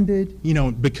suspended, you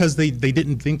know, because they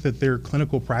didn't think that their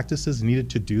clinical practices needed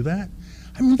to do that.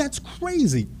 I mean, that's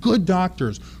crazy. Good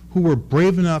doctors who were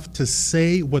brave enough to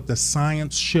say what the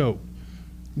science showed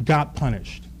got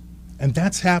punished. And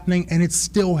that's happening, and it's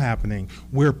still happening,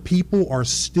 where people are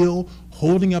still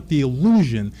holding up the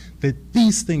illusion that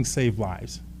these things save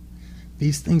lives.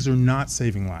 These things are not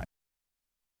saving lives.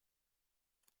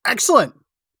 Excellent.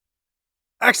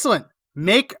 Excellent.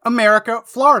 Make America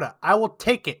Florida. I will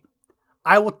take it.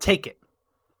 I will take it.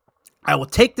 I will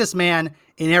take this man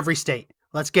in every state.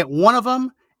 Let's get one of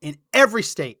them in every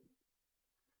state.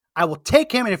 I will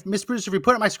take him, and if Ms. Bruce, if you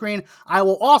put it on my screen, I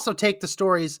will also take the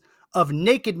stories of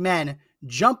naked men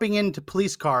jumping into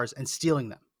police cars and stealing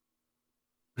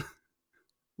them,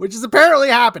 which is apparently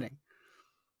happening.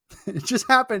 It just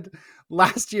happened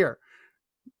last year.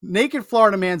 Naked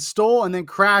Florida man stole and then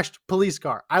crashed police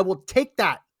car. I will take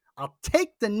that. I'll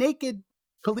take the naked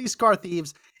police car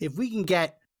thieves if we can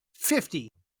get 50,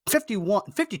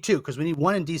 51, 52, because we need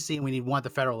one in DC and we need one at the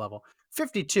federal level.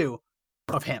 52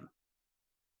 of him.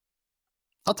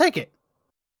 I'll take it.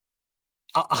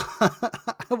 I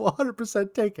will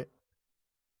 100% take it.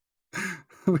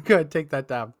 We could take that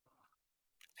down.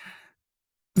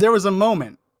 There was a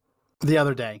moment the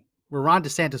other day where Ron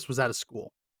DeSantis was out of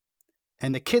school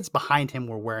and the kids behind him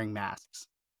were wearing masks.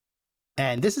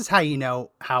 And this is how you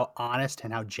know how honest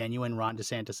and how genuine Ron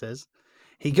DeSantis is.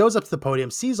 He goes up to the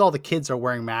podium, sees all the kids are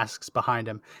wearing masks behind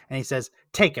him, and he says,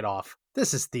 take it off.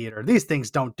 This is theater. These things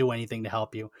don't do anything to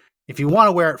help you. If you want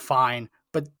to wear it, fine,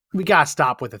 but we got to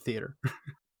stop with the theater.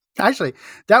 Actually,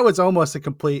 that was almost a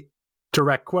complete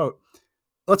direct quote.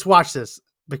 Let's watch this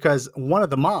because one of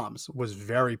the moms was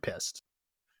very pissed.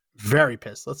 Very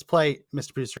pissed. Let's play,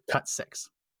 Mr. Producer, cut 6.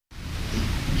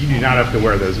 You do not have to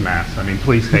wear those masks. I mean,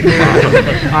 please take them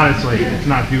off. Honestly, it's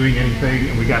not doing anything,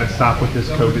 and we got to stop with this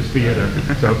COVID theater.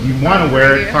 So if you want to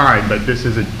wear it, fine, but this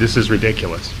is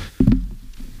ridiculous.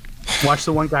 Watch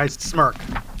the one guy smirk.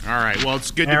 All right. Well, it's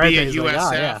good to be at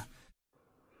USF.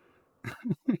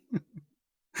 Yeah.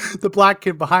 The black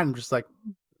kid behind him just like,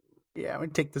 yeah, I'm going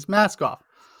to take this mask off.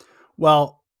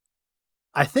 Well,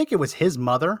 I think it was his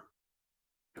mother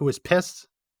who was pissed.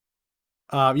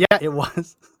 Yeah, it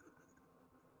was.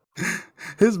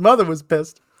 His mother was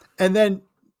pissed and then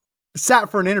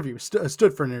sat for an interview,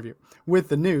 stood for an interview with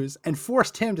the news and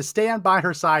forced him to stand by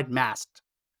her side masked.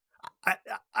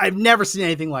 I've never seen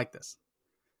anything like this.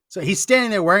 So he's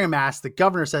standing there wearing a mask. The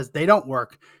governor says they don't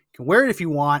work. You can wear it if you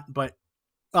want, but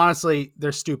honestly,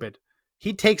 they're stupid.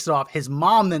 He takes it off. His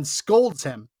mom then scolds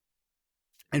him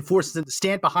and forces him to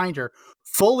stand behind her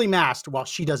fully masked while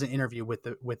she does an interview with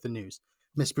the news.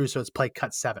 Miss Bruce, let's play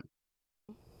cut 7.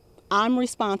 I'm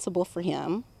responsible for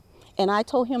him, and I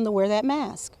told him to wear that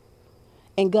mask.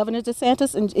 And Governor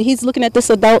DeSantis, and he's looking at this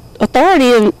adult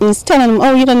authority and he's telling him,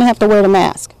 oh, you don't have to wear the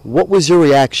mask. What was your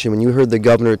reaction when you heard the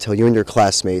governor tell you and your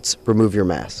classmates, remove your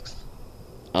masks?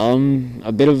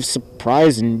 A bit of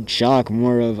surprise and shock,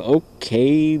 more of,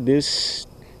 okay, this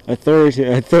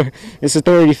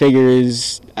authority figure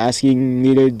is asking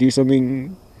me to do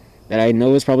something that I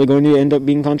know is probably going to end up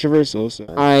being controversial, so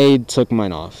I took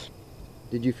mine off.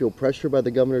 Did you feel pressure by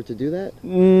the governor to do that?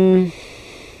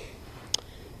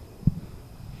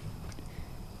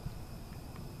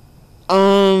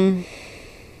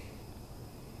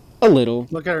 A little.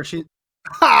 Look at her.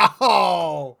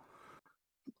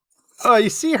 Oh, you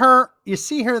see her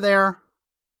there.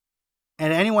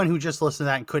 And anyone who just listened to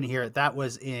that and couldn't hear it, that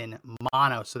was in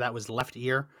mono. So that was left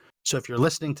ear. So if you're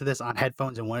listening to this on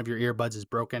headphones and one of your earbuds is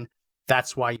broken,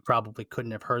 that's why you probably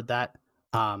couldn't have heard that.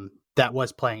 That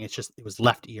was playing. It was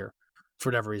left ear for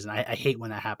whatever reason. I hate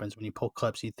when that happens. When you pull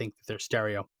clips, you think that they're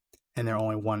stereo and they're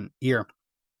only one ear.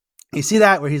 You see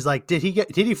that where he's like, did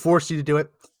he force you to do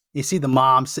it? You see the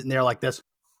mom sitting there like this.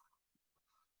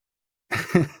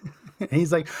 And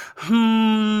he's like,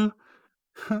 a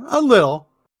little.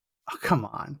 Oh, come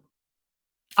on.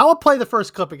 I will play the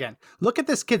first clip again. Look at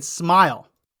this kid's smile.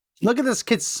 Look at this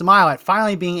kid's smile at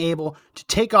finally being able to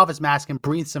take off his mask and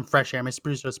breathe some fresh air. Mr.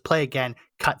 Bruce, let's play again.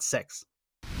 Cut 6.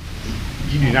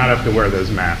 You do not have to wear those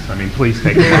masks. I mean, please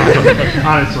take them off.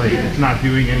 Honestly, it's not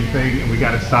doing anything, and we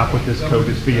got to stop with this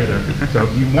COVID theater. So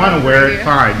if you want to wear it,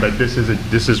 fine, but this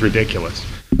is ridiculous.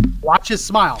 Watch his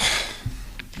smile.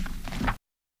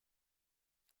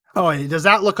 Oh, does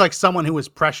that look like someone who was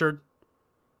pressured?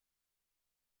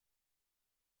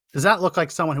 Does that look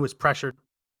like someone who was pressured?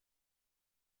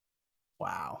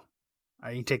 Wow. All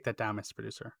right, you can take that down, Mr.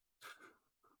 Producer.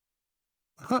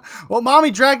 Well,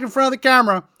 mommy dragged in front of the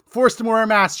camera, forced him to wear a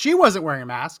mask. She wasn't wearing a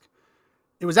mask.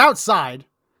 It was outside.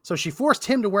 So she forced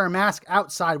him to wear a mask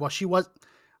outside while she was.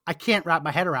 I can't wrap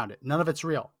my head around it. None of it's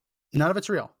real. None of it's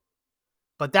real.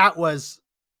 But that was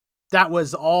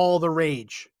all the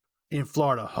rage in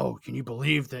Florida. Oh, can you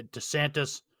believe that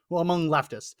DeSantis, well, among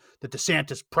leftists, that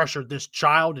DeSantis pressured this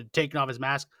child into taking off his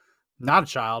mask? Not a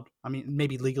child. I mean,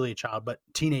 maybe legally a child, but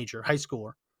teenager, high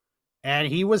schooler. And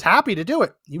he was happy to do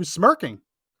it. He was smirking.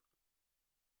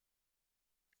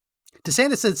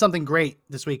 DeSantis said something great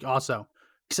this week also.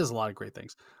 He says a lot of great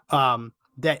things.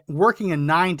 That working a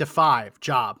 9-to-5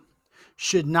 job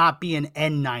should not be an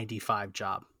N95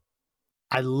 job.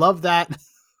 I love that.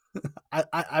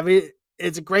 I mean,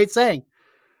 it's a great saying.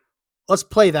 Let's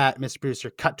play that, Mr. Producer.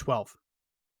 Cut 12.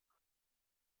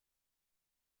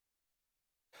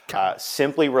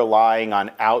 Simply relying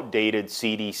on outdated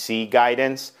CDC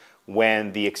guidance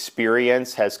when the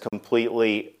experience has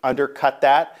completely undercut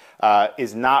that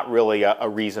is not really a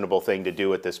reasonable thing to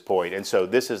do at this point. And so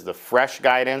this is the fresh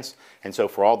guidance. And so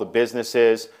for all the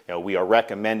businesses, we are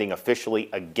recommending officially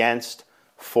against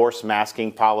forced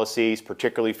masking policies,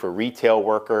 particularly for retail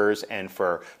workers and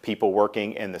for people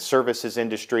working in the services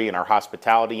industry and our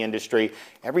hospitality industry.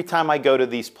 Every time I go to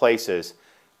these places,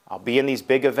 I'll be in these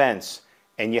big events,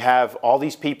 and you have all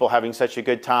these people having such a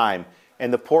good time,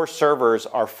 and the poor servers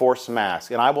are forced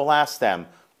masked. And I will ask them,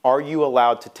 are you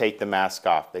allowed to take the mask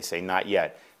off? They say, not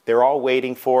yet. They're all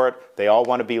waiting for it. They all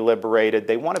want to be liberated.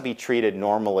 They want to be treated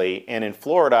normally. And in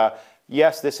Florida,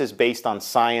 yes, this is based on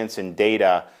science and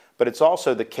data, but it's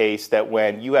also the case that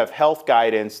when you have health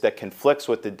guidance that conflicts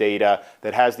with the data,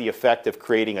 that has the effect of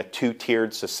creating a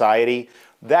two-tiered society,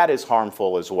 that is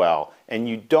harmful as well. And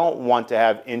you don't want to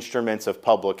have instruments of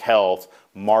public health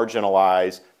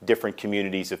marginalize different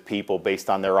communities of people based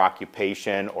on their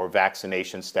occupation or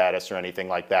vaccination status or anything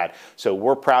like that. So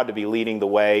we're proud to be leading the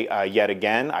way yet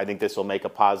again. I think this will make a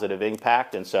positive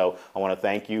impact. And so I want to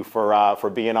thank you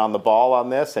for being on the ball on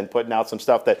this and putting out some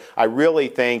stuff that I really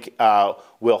think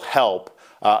will help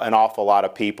an awful lot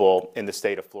of people in the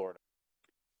state of Florida.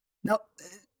 Now,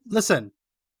 listen,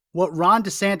 what Ron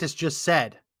DeSantis just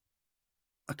said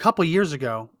a couple years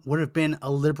ago would have been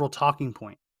a liberal talking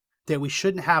point, that we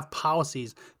shouldn't have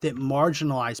policies that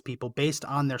marginalize people based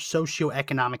on their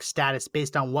socioeconomic status,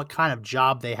 based on what kind of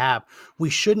job they have. We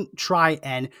shouldn't try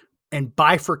and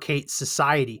bifurcate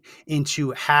society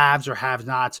into haves or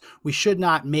have-nots. We should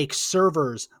not make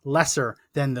servers lesser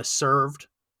than the served,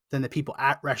 than the people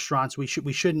at restaurants. We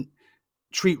shouldn't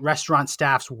treat restaurant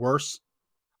staffs worse.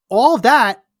 All of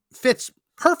that fits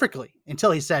perfectly until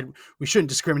he said we shouldn't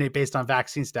discriminate based on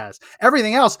vaccine status.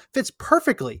 Everything else fits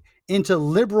perfectly into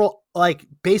liberal, like,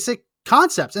 basic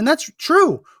concepts. And that's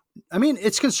true. I mean,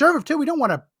 it's conservative too. We don't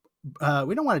want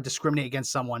to discriminate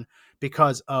against someone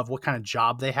because of what kind of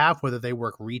job they have, whether they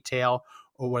work retail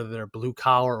or whether they're blue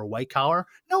collar or white collar.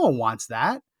 No one wants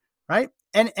that, right?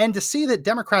 And to see that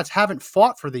Democrats haven't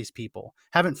fought for these people,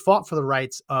 haven't fought for the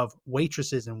rights of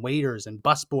waitresses and waiters and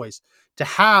busboys to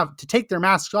take their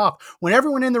masks off when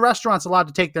everyone in the restaurant's allowed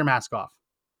to take their mask off.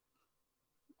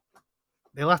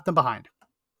 They left them behind.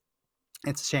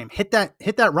 It's a shame. Hit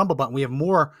that Rumble button. We have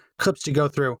more clips to go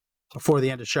through before the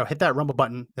end of the show. Hit that Rumble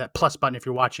button, that plus button if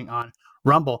you're watching on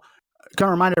Rumble. Going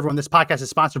to remind everyone, this podcast is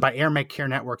sponsored by Air Medcare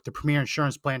Network, the premier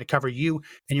insurance plan to cover you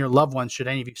and your loved ones should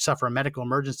any of you suffer a medical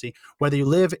emergency. Whether you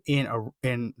live in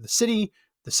the city,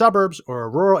 the suburbs, or a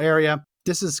rural area,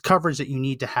 this is coverage that you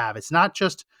need to have. It's not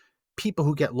just people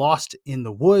who get lost in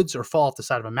the woods or fall off the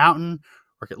side of a mountain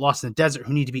or get lost in the desert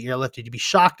who need to be airlifted. You'd be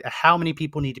shocked at how many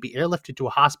people need to be airlifted to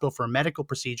a hospital for a medical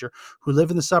procedure who live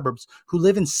in the suburbs, who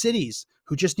live in cities,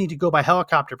 who just need to go by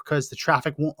helicopter because the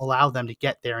traffic won't allow them to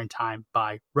get there in time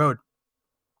by road.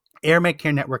 Air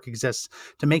Medcare Network exists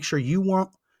to make sure you won't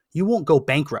go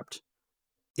bankrupt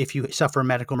if you suffer a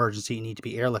medical emergency and need to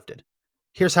be airlifted.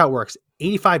 Here's how it works.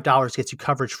 $85 gets you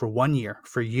coverage for 1 year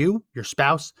for you, your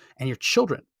spouse, and your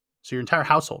children, so your entire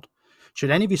household. Should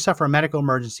any of you suffer a medical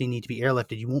emergency and need to be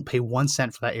airlifted, you won't pay 1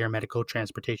 cent for that air medical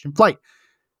transportation flight.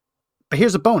 But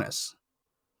here's a bonus.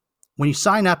 When you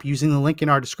sign up using the link in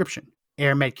our description,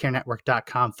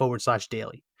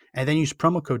 airmedcarenetwork.com/daily, and then use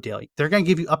promo code DAILY, they're going to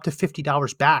give you up to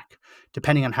 $50 back,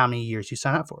 depending on how many years you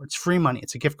sign up for. It's free money.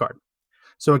 It's a gift card.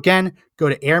 So again, go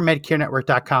to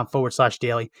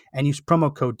airmedcarenetwork.com/daily and use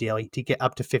promo code DAILY to get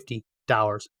up to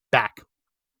 $50 back.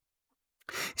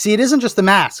 See, it isn't just the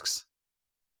masks.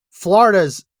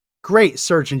 Florida's great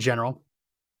Surgeon General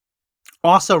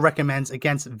also recommends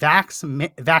against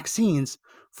vaccines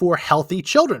for healthy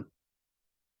children.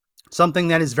 Something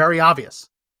that is very obvious.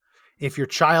 If your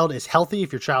child is healthy,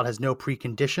 if your child has no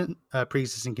pre-existing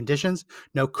conditions,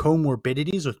 no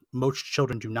comorbidities, or most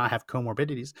children do not have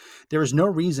comorbidities, there is no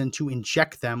reason to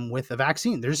inject them with a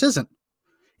vaccine. There just isn't.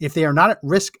 If they are not at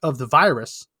risk of the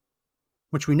virus,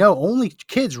 which we know only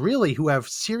kids really who have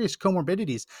serious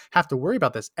comorbidities have to worry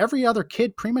about this. Every other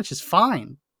kid pretty much is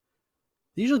fine.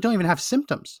 They usually don't even have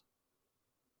symptoms.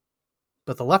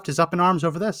 But the left is up in arms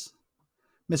over this.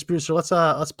 Miss Brewster,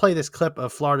 let's play this clip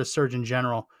of Florida Surgeon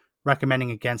General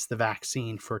recommending against the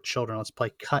vaccine for children. Let's play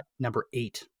cut number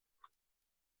 8.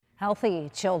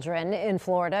 Healthy children in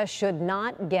Florida should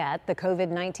not get the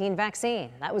COVID-19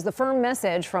 vaccine. That was the firm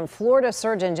message from Florida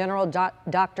Surgeon General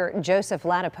Dr. Joseph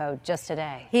Ladapo just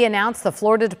today. He announced the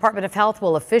Florida Department of Health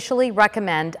will officially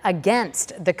recommend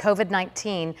against the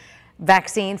COVID-19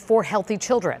 vaccine for healthy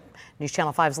children. News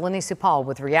Channel 5's Lenny Supal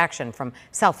with reaction from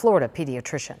South Florida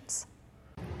pediatricians.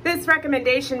 This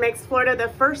recommendation makes Florida the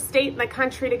first state in the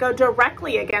country to go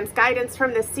directly against guidance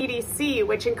from the CDC,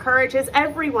 which encourages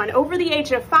everyone over the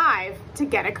age of 5 to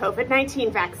get a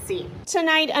COVID-19 vaccine.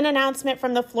 Tonight, an announcement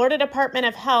from the Florida Department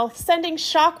of Health sending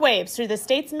shockwaves through the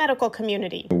state's medical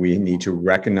community. We need to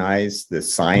recognize the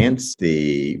science,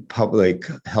 the public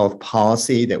health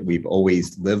policy that we've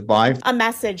always lived by. A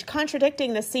message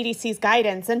contradicting the CDC's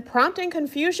guidance and prompting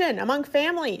confusion among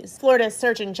families. Florida's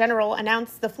Surgeon General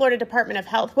announced the Florida Department of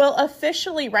Health will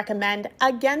officially recommend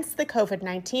against the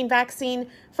COVID-19 vaccine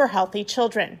for healthy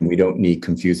children. We don't need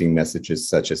confusing messages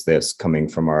such as this coming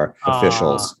from our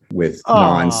officials with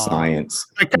non-science,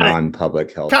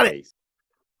 non-public health. Cut it.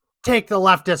 Take the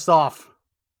leftists off.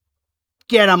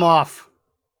 Get them off.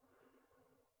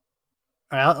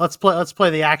 All right, let's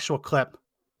play the actual clip.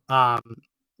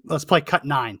 Let's play cut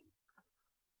 9.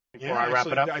 Before I wrap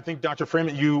it up, I think Dr.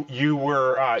 Freeman, you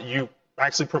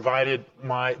actually provided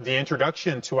the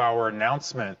introduction to our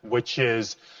announcement, which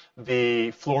is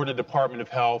the Florida Department of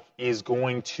Health is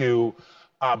going to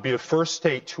be the first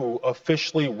state to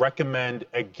officially recommend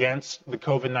against the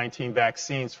COVID-19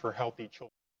 vaccines for healthy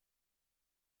children.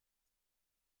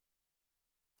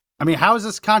 I mean, how is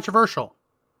this controversial?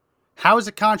 How is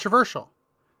it controversial?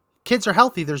 Kids are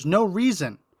healthy. There's no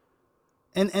reason.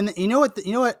 And you know what?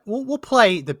 We'll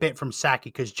play the bit from Psaki,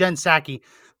 because Jen Psaki,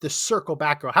 the circle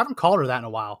back girl, I haven't called her that in a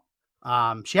while.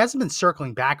 She hasn't been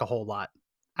circling back a whole lot.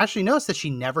 Actually, notice that she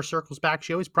never circles back.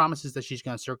 She always promises that she's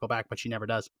going to circle back, but she never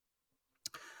does.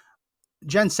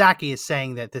 Jen Psaki is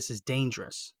saying that this is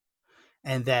dangerous,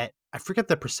 and that, I forget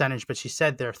the percentage, but she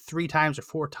said there are 3 times or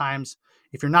 4 times,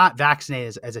 if you're not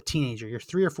vaccinated as a teenager, you're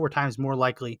 3 or 4 times more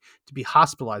likely to be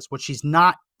hospitalized. What she's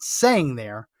not saying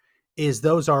there is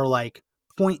those are like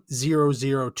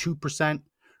 0.002%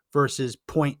 versus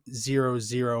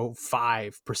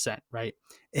 0.005%, right?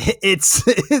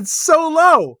 It's so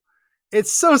low.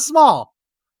 It's so small.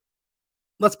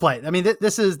 Let's play it. I mean,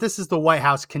 this is the White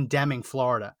House condemning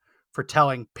Florida for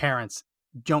telling parents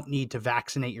don't need to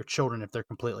vaccinate your children if they're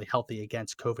completely healthy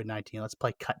against COVID-19. Let's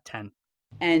play cut 10.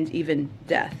 And even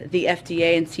death. The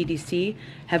FDA and CDC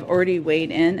have already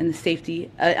weighed in on the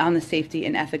safety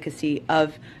and efficacy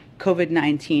of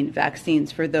COVID-19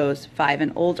 vaccines for those 5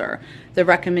 and older. The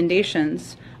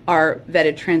recommendations are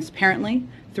vetted transparently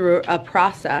through a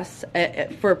process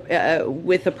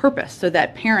with a purpose, so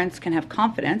that parents can have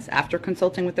confidence after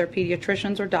consulting with their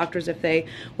pediatricians or doctors if they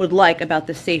would like about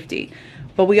the safety.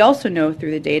 But we also know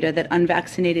through the data that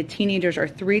unvaccinated teenagers are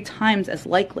 3 times as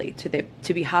likely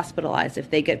to be hospitalized if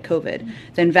they get COVID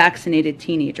than vaccinated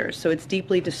teenagers. So it's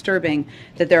deeply disturbing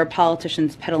that there are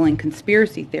politicians peddling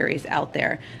conspiracy theories out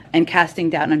there and casting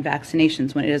doubt on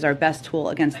vaccinations when it is our best tool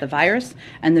against the virus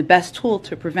and the best tool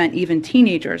to prevent even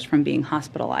teenagers from being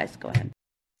hospitalized. Go ahead.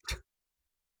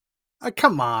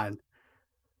 Come on.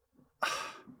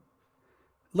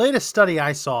 Latest study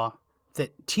I saw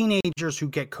that teenagers who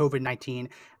get COVID-19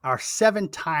 are 7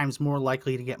 times more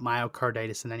likely to get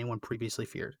myocarditis than anyone previously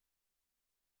feared.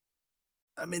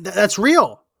 I mean, that's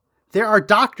real. There are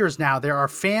doctors now, there are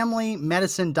family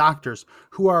medicine doctors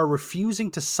who are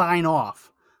refusing to sign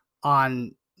off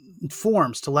on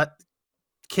forms to let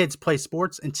kids play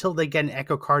sports until they get an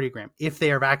echocardiogram if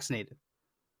they are vaccinated.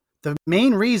 The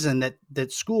main reason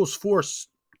that schools force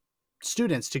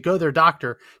students to go to their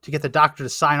doctor to get the doctor to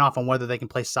sign off on whether they can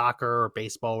play soccer or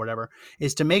baseball or whatever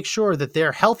is to make sure that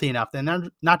they're healthy enough and they're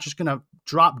not just going to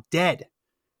drop dead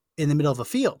in the middle of the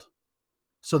field.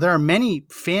 So there are many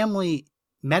family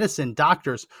medicine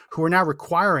doctors who are now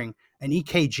requiring an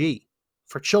EKG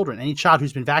for children, any child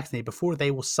who's been vaccinated, before they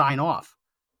will sign off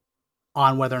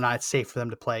on whether or not it's safe for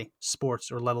them to play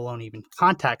sports, or let alone even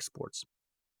contact sports.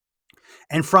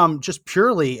 And from just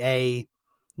purely a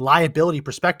liability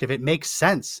perspective, it makes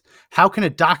sense. How can a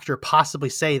doctor possibly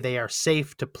say they are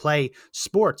safe to play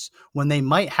sports when they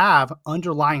might have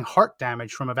underlying heart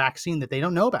damage from a vaccine that they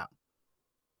don't know about?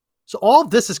 So all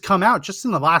of this has come out just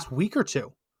in the last week or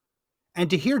two. And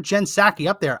to hear Jen Psaki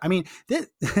up there, I mean,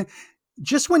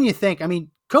 just when you think, I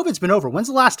mean, COVID's been over. When's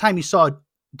the last time you saw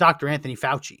Dr. Anthony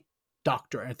Fauci?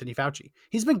 Dr. Anthony Fauci.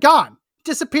 He's been gone,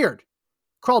 disappeared,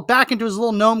 crawled back into his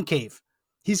little gnome cave.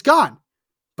 He's gone.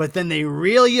 But then they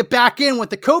reel you back in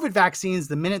with the COVID vaccines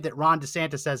the minute that Ron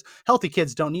DeSantis says healthy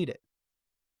kids don't need it.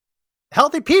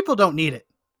 Healthy people don't need it.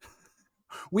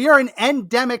 We are in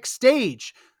endemic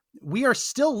stage. We are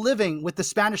still living with the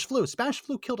Spanish flu. Spanish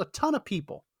flu killed a ton of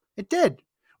people. It did.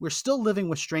 We're still living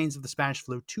with strains of the Spanish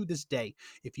flu to this day.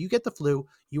 If you get the flu,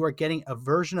 you are getting a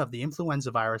version of the influenza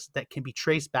virus that can be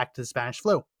traced back to the Spanish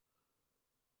flu.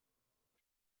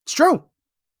 It's true.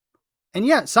 And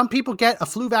yeah, some people get a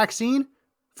flu vaccine.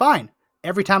 Fine.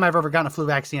 Every time I've ever gotten a flu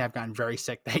vaccine, I've gotten very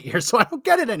sick that year, so I don't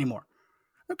get it anymore.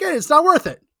 I don't get it. It's not worth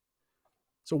it.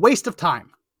 It's a waste of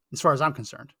time, as far as I'm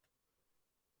concerned.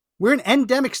 We're in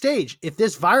endemic stage. If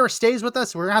this virus stays with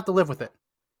us, we're going to have to live with it.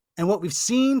 And what we've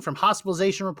seen from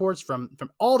hospitalization reports, from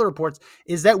all the reports,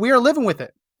 is that we are living with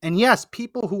it. And yes,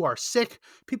 people who are sick,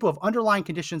 people with underlying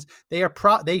conditions, they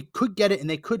could get it and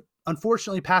they could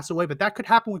unfortunately pass away, but that could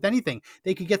happen with anything.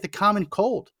 They could get the common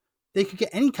cold. They could get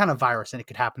any kind of virus and it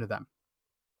could happen to them.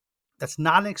 That's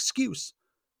not an excuse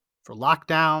for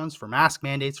lockdowns, for mask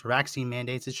mandates, for vaccine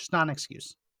mandates. It's just not an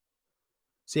excuse.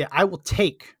 So yeah, I will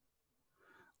take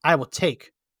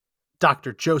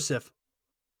Dr. Joseph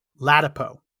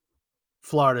Ladapo,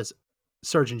 Florida's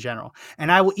Surgeon General.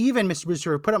 And I will even, Mr.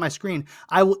 Brewster, put up my screen,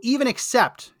 I will even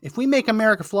accept, if we make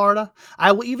America Florida,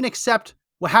 I will even accept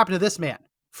what happened to this man.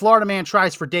 Florida man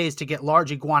tries for days to get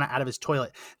large iguana out of his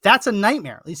toilet. That's a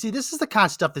nightmare. You see, this is the kind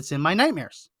of stuff that's in my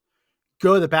nightmares.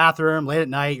 Go to the bathroom late at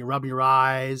night, you're rubbing your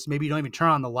eyes, maybe you don't even turn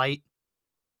on the light.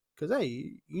 Because,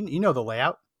 hey, you know the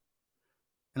layout.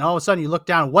 And all of a sudden you look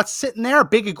down, what's sitting there? A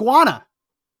big iguana.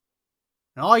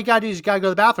 And all you got to do is you got to go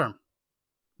to the bathroom.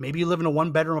 Maybe you live in a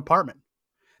 1-bedroom apartment.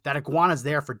 That iguana's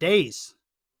there for days.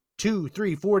 2,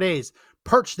 3, 4 days.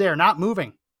 Perched there, not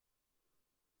moving.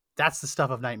 That's the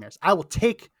stuff of nightmares. I will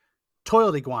take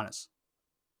toilet iguanas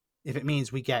if it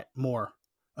means we get more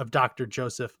of Dr.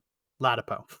 Joseph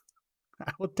Ladapo.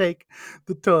 I will take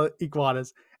the toilet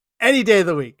iguanas any day of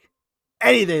the week.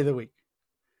 Any day of the week.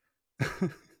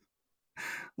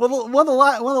 Well, one of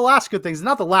the last good things,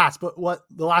 not the last, but what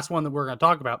the last one that we're going to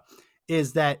talk about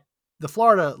is that the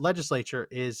Florida legislature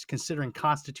is considering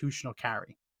constitutional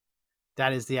carry.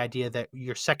 That is the idea that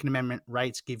your Second Amendment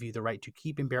rights give you the right to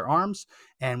keep and bear arms.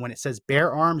 And when it says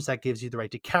bear arms, that gives you the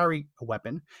right to carry a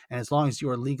weapon. And as long as you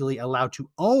are legally allowed to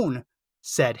own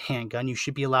said handgun, you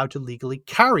should be allowed to legally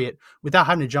carry it without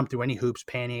having to jump through any hoops,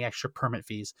 pay any extra permit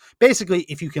fees. Basically,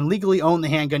 if you can legally own the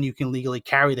handgun, you can legally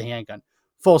carry the handgun.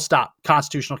 Full stop.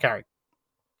 Constitutional carry.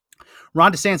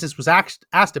 Ron DeSantis was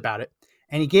asked about it,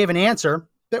 and he gave an answer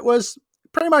that was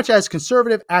pretty much as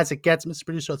conservative as it gets. Mr.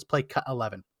 Producer, let's play cut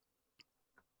 11.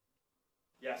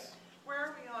 Yes. Where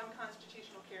are we on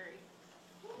constitutional carry?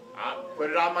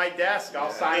 Put it on my desk.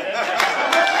 I'll sign it.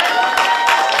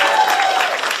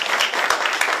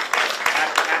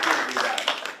 Happy to do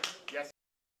that. Yes.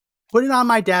 Put it on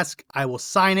my desk. I will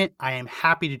sign it. I am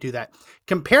happy to do that.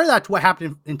 Compare that to what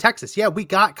happened in Texas. Yeah, we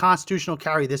got constitutional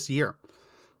carry this year,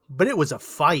 but it was a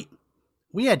fight.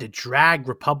 We had to drag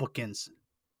Republicans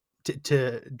to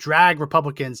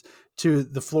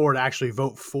the floor to actually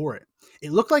vote for it.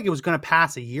 It looked like it was going to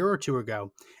pass a year or two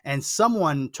ago, and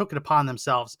someone took it upon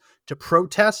themselves to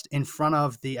protest in front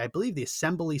of I believe the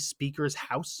Assembly Speaker's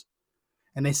house.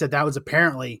 And they said that was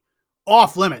apparently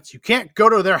off limits. You can't go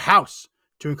to their house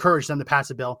to encourage them to pass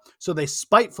a bill. So they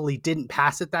spitefully didn't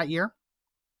pass it that year.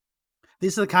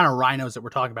 These are the kind of rhinos that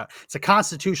we're talking about. It's a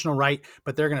constitutional right,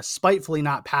 but they're going to spitefully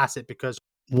not pass it because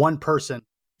one person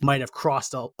might have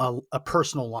crossed a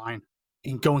personal line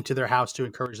in going to their house to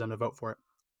encourage them to vote for it.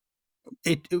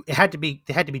 They had to be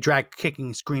dragged kicking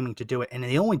and screaming to do it. And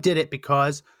they only did it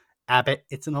because, Abbott,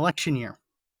 it's an election year.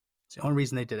 It's the only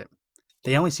reason they did it.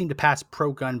 They only seem to pass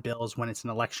pro-gun bills when it's an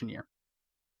election year.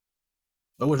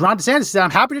 But with Ron DeSantis said, I'm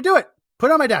happy to do it.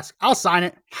 Put it on my desk. I'll sign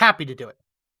it. Happy to do it.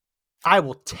 I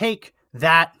will take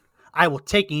that.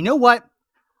 You know what?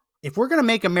 If we're going to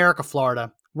make America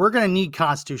Florida, we're going to need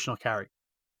constitutional carry.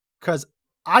 Because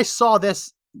I saw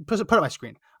this, put it on my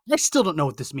screen. I still don't know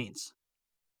what this means.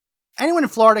 Anyone in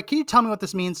Florida, can you tell me what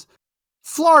this means?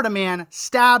 Florida man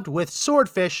stabbed with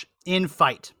swordfish in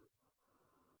fight.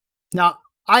 Now,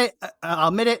 I'll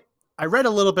admit it, I read a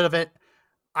little bit of it.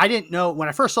 I didn't know, when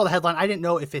I first saw the headline, I didn't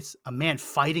know if it's a man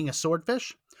fighting a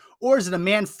swordfish, or is it a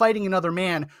man fighting another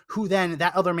man who then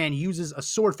that other man uses a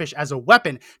swordfish as a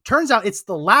weapon? Turns out it's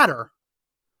the latter.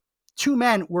 Two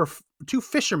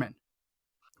fishermen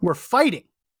were fighting.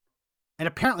 And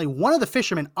apparently one of the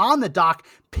fishermen on the dock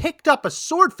picked up a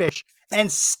swordfish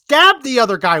and stabbed the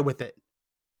other guy with it.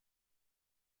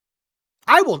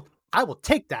 I will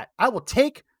take that. I will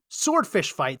take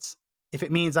swordfish fights if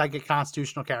it means I get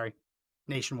constitutional carry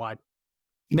nationwide.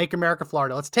 Make America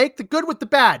Florida. Let's take the good with the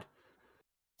bad.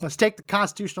 Let's take the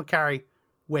constitutional carry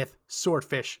with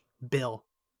swordfish bill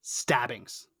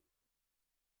stabbings.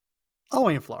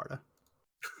 Only in Florida.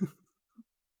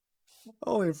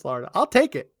 Only in Florida. I'll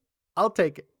take it. I'll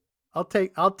take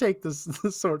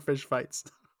the swordfish fights.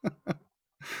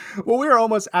 Well, we are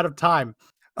almost out of time.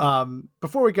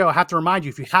 Before we go, I have to remind you,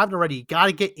 if you haven't already, you got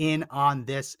to get in on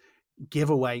this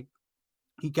giveaway.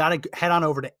 you got to head on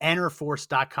over to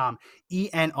enerforce.com,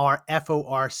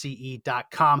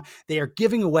 ENRFORCE.com. They are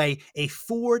giving away a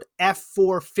Ford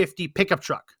F450 pickup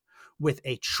truck with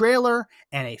a trailer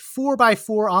and a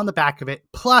 4x4 on the back of it,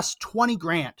 plus 20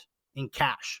 grand in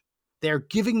cash. They're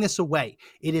giving this away.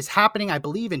 It is happening, I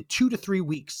believe, in 2 to 3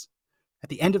 weeks. At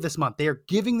the end of this month, they are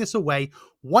giving this away.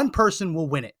 One person will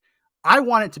win it. I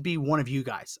want it to be one of you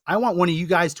guys. I want one of you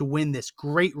guys to win this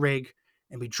great rig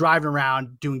and be driving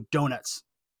around doing donuts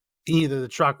in either the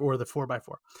truck or the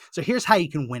 4x4. So here's how you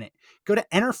can win it. Go to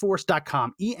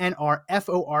enerforce.com,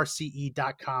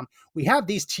 ENRFORCE.com. We have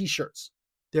these t-shirts.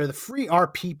 They're the Free Our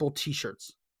People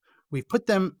t-shirts. We've put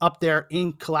them up there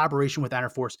in collaboration with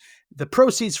Enerforce. The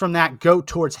proceeds from that go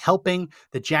towards helping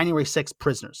the January 6th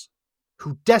prisoners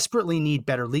who desperately need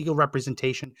better legal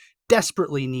representation,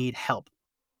 desperately need help.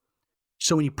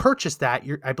 So when you purchase that,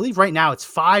 I believe right now it's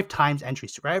 5 times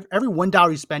entries. Right? Every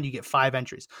 $1 you spend, you get 5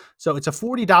 entries. So it's a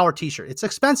 $40 t-shirt. It's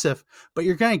expensive, but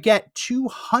you're going to get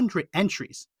 200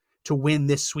 entries to win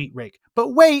this sweet rig. But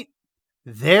wait,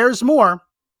 there's more.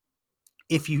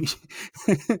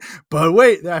 But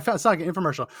wait, I found it's like an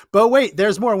infomercial. But wait,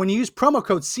 there's more. When you use promo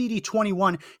code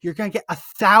CD21, you're going to get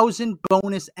 1,000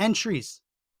 bonus entries.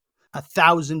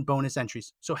 1,000 bonus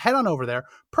entries. So head on over there,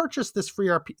 purchase these Free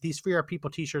Our People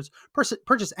t-shirts,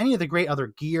 purchase any of the great other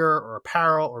gear or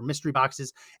apparel or mystery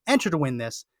boxes, enter to win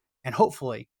this, and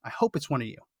hopefully, I hope it's one of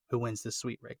you who wins this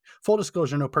sweet rig. Full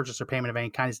disclosure, no purchase or payment of any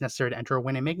kind is necessary to enter or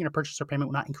win, and making a purchase or payment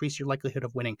will not increase your likelihood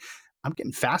of winning. I'm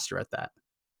getting faster at that.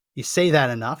 You say that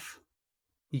enough,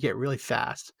 you get really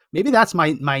fast. Maybe that's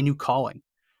my new calling,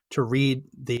 to read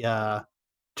the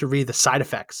side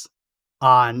effects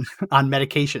on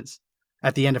medications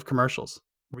at the end of commercials.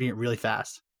 Read it really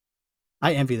fast.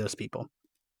 I envy those people.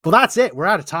 Well, that's it. We're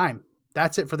out of time.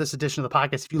 That's it for this edition of the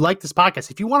podcast. If you like this podcast,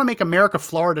 if you want to make America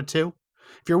Florida too,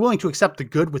 if you're willing to accept the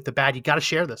good with the bad, you got to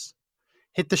share this.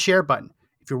 Hit the share button.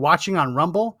 If you're watching on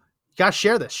Rumble, you got to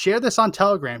share this. Share this on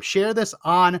Telegram. Share this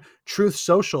on Truth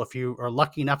Social if you are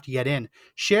lucky enough to get in.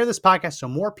 Share this podcast so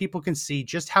more people can see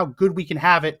just how good we can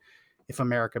have it if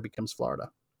America becomes Florida.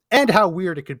 And how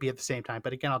weird it could be at the same time.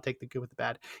 But again, I'll take the good with the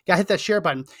bad. You got to hit that share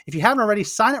button. If you haven't already,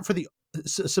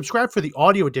 subscribe for the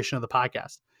audio edition of the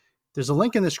podcast. There's a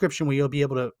link in the description where you'll be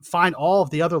able to find all of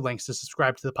the other links to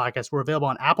subscribe to the podcast. We're available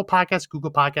on Apple Podcasts,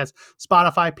 Google Podcasts,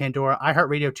 Spotify, Pandora,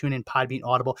 iHeartRadio, TuneIn, Podbean,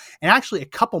 Audible, and actually a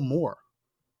couple more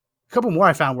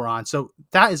I found we're on. So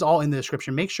that is all in the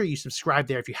description. Make sure you subscribe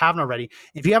there if you haven't already.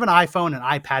 If you have an iPhone, an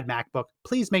iPad, MacBook,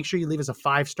 please make sure you leave us a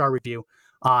 5-star review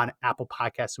on Apple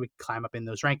Podcasts so we can climb up in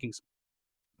those rankings.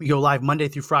 We go live Monday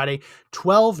through Friday,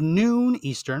 12 noon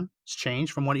Eastern. It's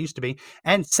changed from what it used to be,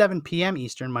 and 7 p.m.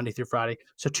 Eastern, Monday through Friday.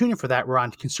 So tune in for that. We're on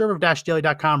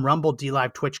conservative-daily.com, Rumble,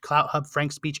 DLive, Twitch, Clout Hub,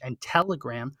 Frank Speech, and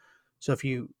Telegram. So if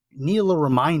you need a little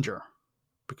reminder,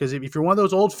 because if you're one of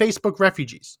those old Facebook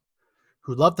refugees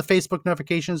who love the Facebook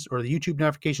notifications or the YouTube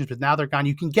notifications, but now they're gone,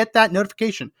 you can get that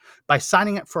notification by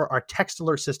signing up for our text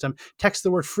alert system. Text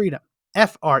the word freedom,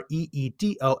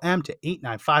 FREEDOM, to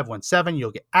 89517.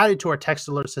 You'll get added to our text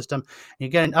alert system, and you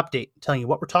get an update telling you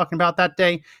what we're talking about that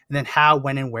day, and then how,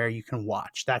 when, and where you can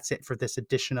watch. That's it for this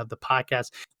edition of the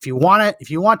podcast. If you want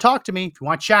to talk to me, if you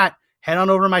want chat, head on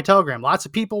over to my Telegram. Lots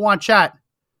of people want chat.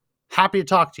 Happy to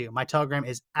talk to you. My Telegram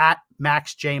is at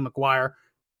Max J. McGuire.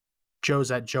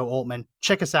 Joe's at Joe Oltman.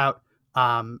 Check us out.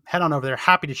 Head on over there.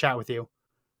 Happy to chat with you.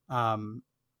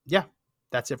 Yeah,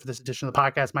 that's it for this edition of the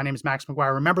podcast. My name is Max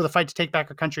McGuire. Remember, the fight to take back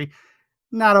our country,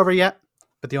 not over yet,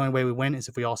 but the only way we win is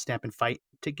if we all stamp and fight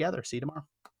together. See you tomorrow.